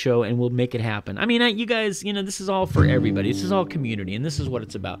you a show, and we'll make it happen. I mean, you guys, this is all for everybody. This is all community, and this is what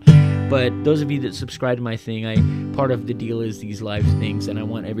it's about. But those of you that subscribe to my thing, part of the deal is these live things, and I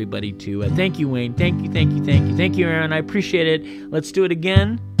want everybody to thank you, Wayne. Thank you, Aaron. I appreciate it. Let's do it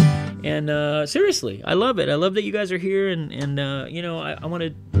again. And seriously, I love it. I love that you guys are here, and I want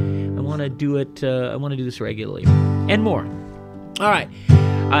to do it. I want to do this regularly, and more. All right.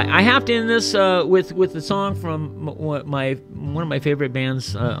 I have to end this with a song from one of my favorite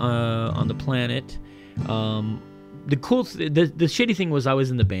bands on the planet. The shitty thing was I was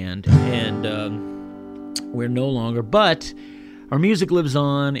in the band, and we're no longer. But our music lives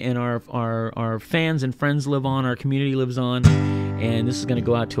on, and our fans and friends live on. Our community lives on, and this is going to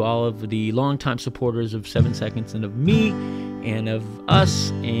go out to all of the longtime supporters of 7 Seconds and of me and of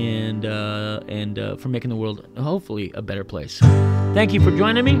us, and for making the world hopefully a better place. Thank you for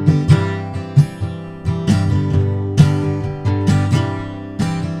joining me.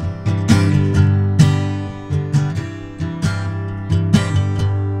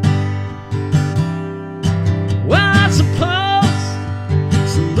 Well, I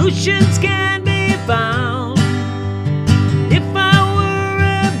suppose solutions can be found. If I were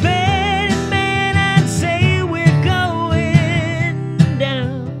a betting man, I'd say we're going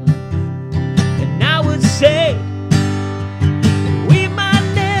down. And I would say we might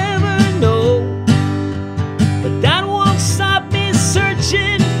never know, but that won't stop me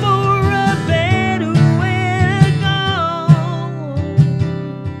searching for a better way to go.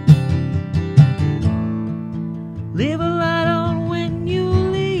 Live a light on when you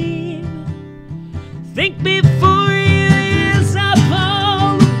leave. Think before you use up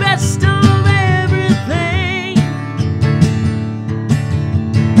all the best of everything.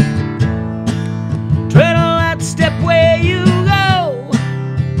 Tread on that step where you go.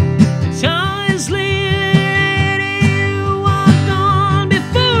 Time is leading you, walk on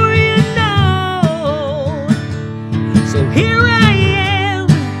before you know. So here I am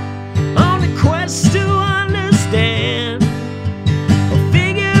on a quest to understand, or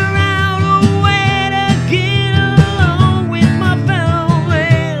figure out a way to get along with my fellow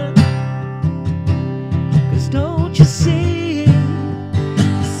man. 'Cause don't you see,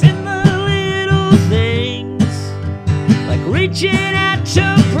 it's in the little things, like reaching out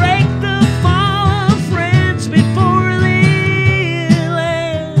to break the fall of friends before they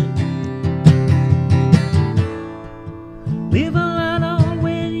land. Leave a light on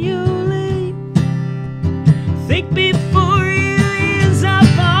when you leave. Think before you use up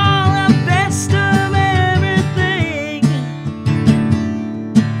all the best of everything.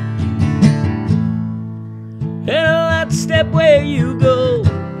 Head on that step where you go.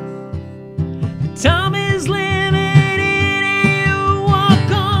 Time is limited, and you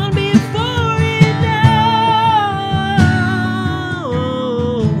walk on before you know.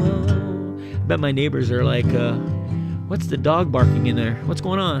 I bet my neighbors are like, what's the dog barking in there? What's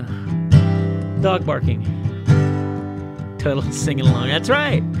going on? Dog barking. Turtle's singing along. That's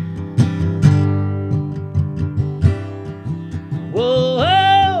right. Whoa,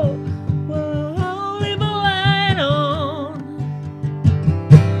 whoa, whoa, leave a light on.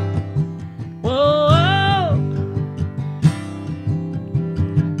 Whoa, whoa.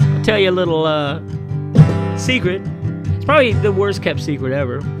 I'll tell you a little secret. It's probably the worst kept secret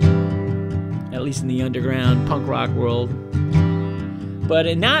ever. at least in the underground punk rock world. But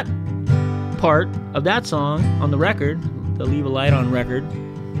in that part of that song on the record, the Leave a Light On record,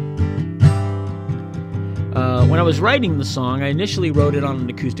 when I was writing the song, I initially wrote it on an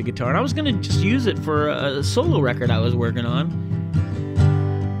acoustic guitar, and I was going to just use it for a solo record I was working on.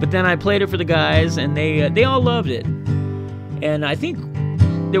 But then I played it for the guys, and they all loved it. And I think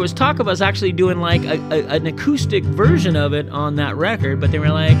there was talk of us actually doing like an acoustic version of it on that record, but they were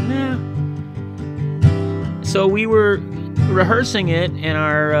like, nah. So we were rehearsing it, and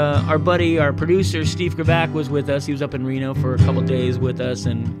our buddy, our producer, Steve Gravac, was with us. He was up in Reno for a couple days with us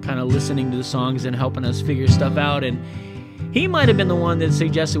and kind of listening to the songs and helping us figure stuff out. And he might have been the one that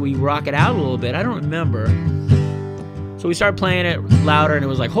suggested we rock it out a little bit. I don't remember. So we started playing it louder, and it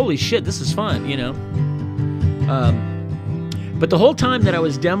was like, holy shit, this is fun, you know? But the whole time that I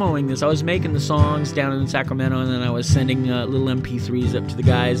was demoing this, I was making the songs down in Sacramento, and then I was sending little MP3s up to the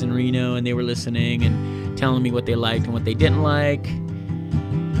guys in Reno, and they were listening and telling me what they liked and what they didn't like.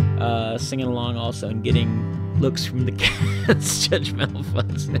 Singing along also and getting looks from the cats, judgmental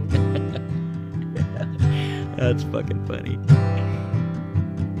fucks. That's fucking funny.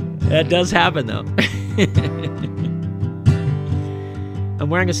 That does happen, though. I'm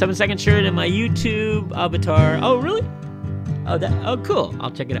wearing a 7-second shirt in my YouTube avatar. Oh, really? Oh, cool.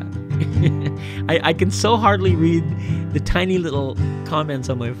 I'll check it out. I can so hardly read the tiny little comments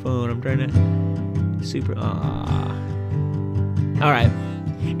on my phone. I'm trying to... All right.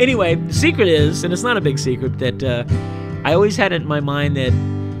 Anyway, the secret is, and it's not a big secret, that I always had it in my mind that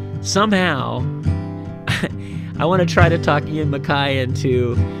somehow I want to try to talk Ian MacKaye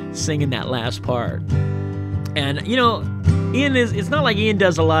into singing that last part. And, you know, it's not like Ian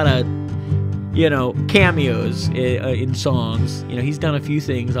does a lot of, you know, cameos in songs. You know, he's done a few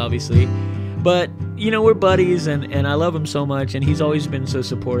things, obviously. But, you know, we're buddies, and I love him so much, and he's always been so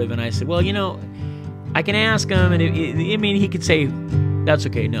supportive. And I said, well, you know, I can ask him, and I mean, he could say, that's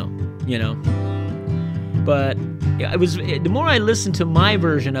okay, no, you know. But it was, the more I listened to my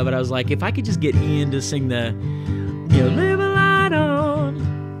version of it, I was like, if I could just get Ian to sing the, you know, live a light on,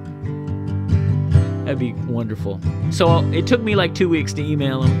 that'd be wonderful. So it took me like 2 weeks to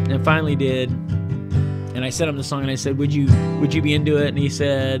email him, and I finally did. And I sent him the song, and I said, would you be into it? And he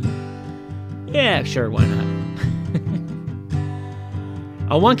said, yeah, sure, why not?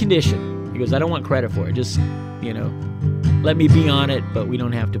 On one condition. He goes, I don't want credit for it. Just, you know, let me be on it, but we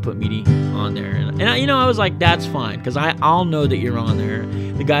don't have to put me on there. And I, you know, I was like, that's fine, because I'll know that you're on there.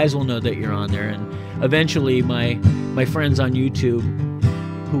 The guys will know that you're on there. And eventually my friends on YouTube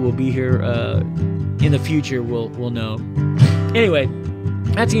who will be here in the future will know. Anyway,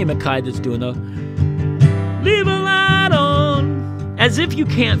 that's Ian MacKaye that's doing the Leave a Light On. As if you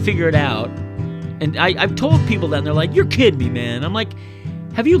can't figure it out. And I've told people that, and they're like, you're kidding me, man. I'm like,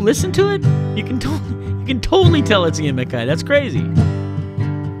 have you listened to it? You can totally tell it's Ian MacKaye. That's crazy.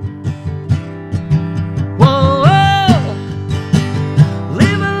 Whoa, whoa.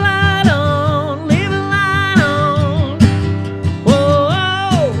 Leave a light on, leave a light on. Whoa,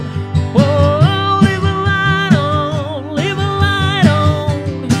 whoa, whoa, leave a light on, leave a light on.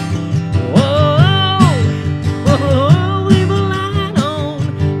 Whoa, whoa, leave a light on,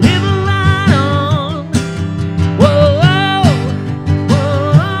 leave a light on. Whoa.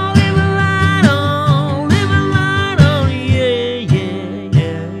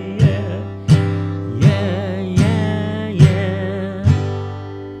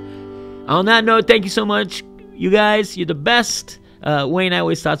 On that note, thank you so much, you guys. You're the best. Wayne, I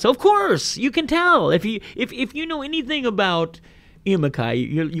always thought so. Of course, you can tell if you know anything about Ian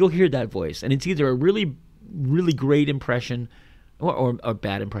MacKaye, you'll hear that voice, and it's either a really, really great impression or a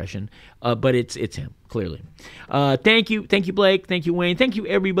bad impression, but it's him clearly. Thank you, Blake. Thank you, Wayne. Thank you,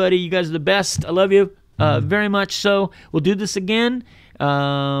 everybody. You guys are the best. I love you very much. So we'll do this again.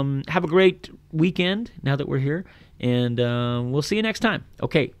 Have a great weekend now that we're here. And we'll see you next time.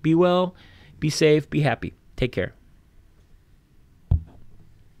 Okay, be well, be safe, be happy. Take care.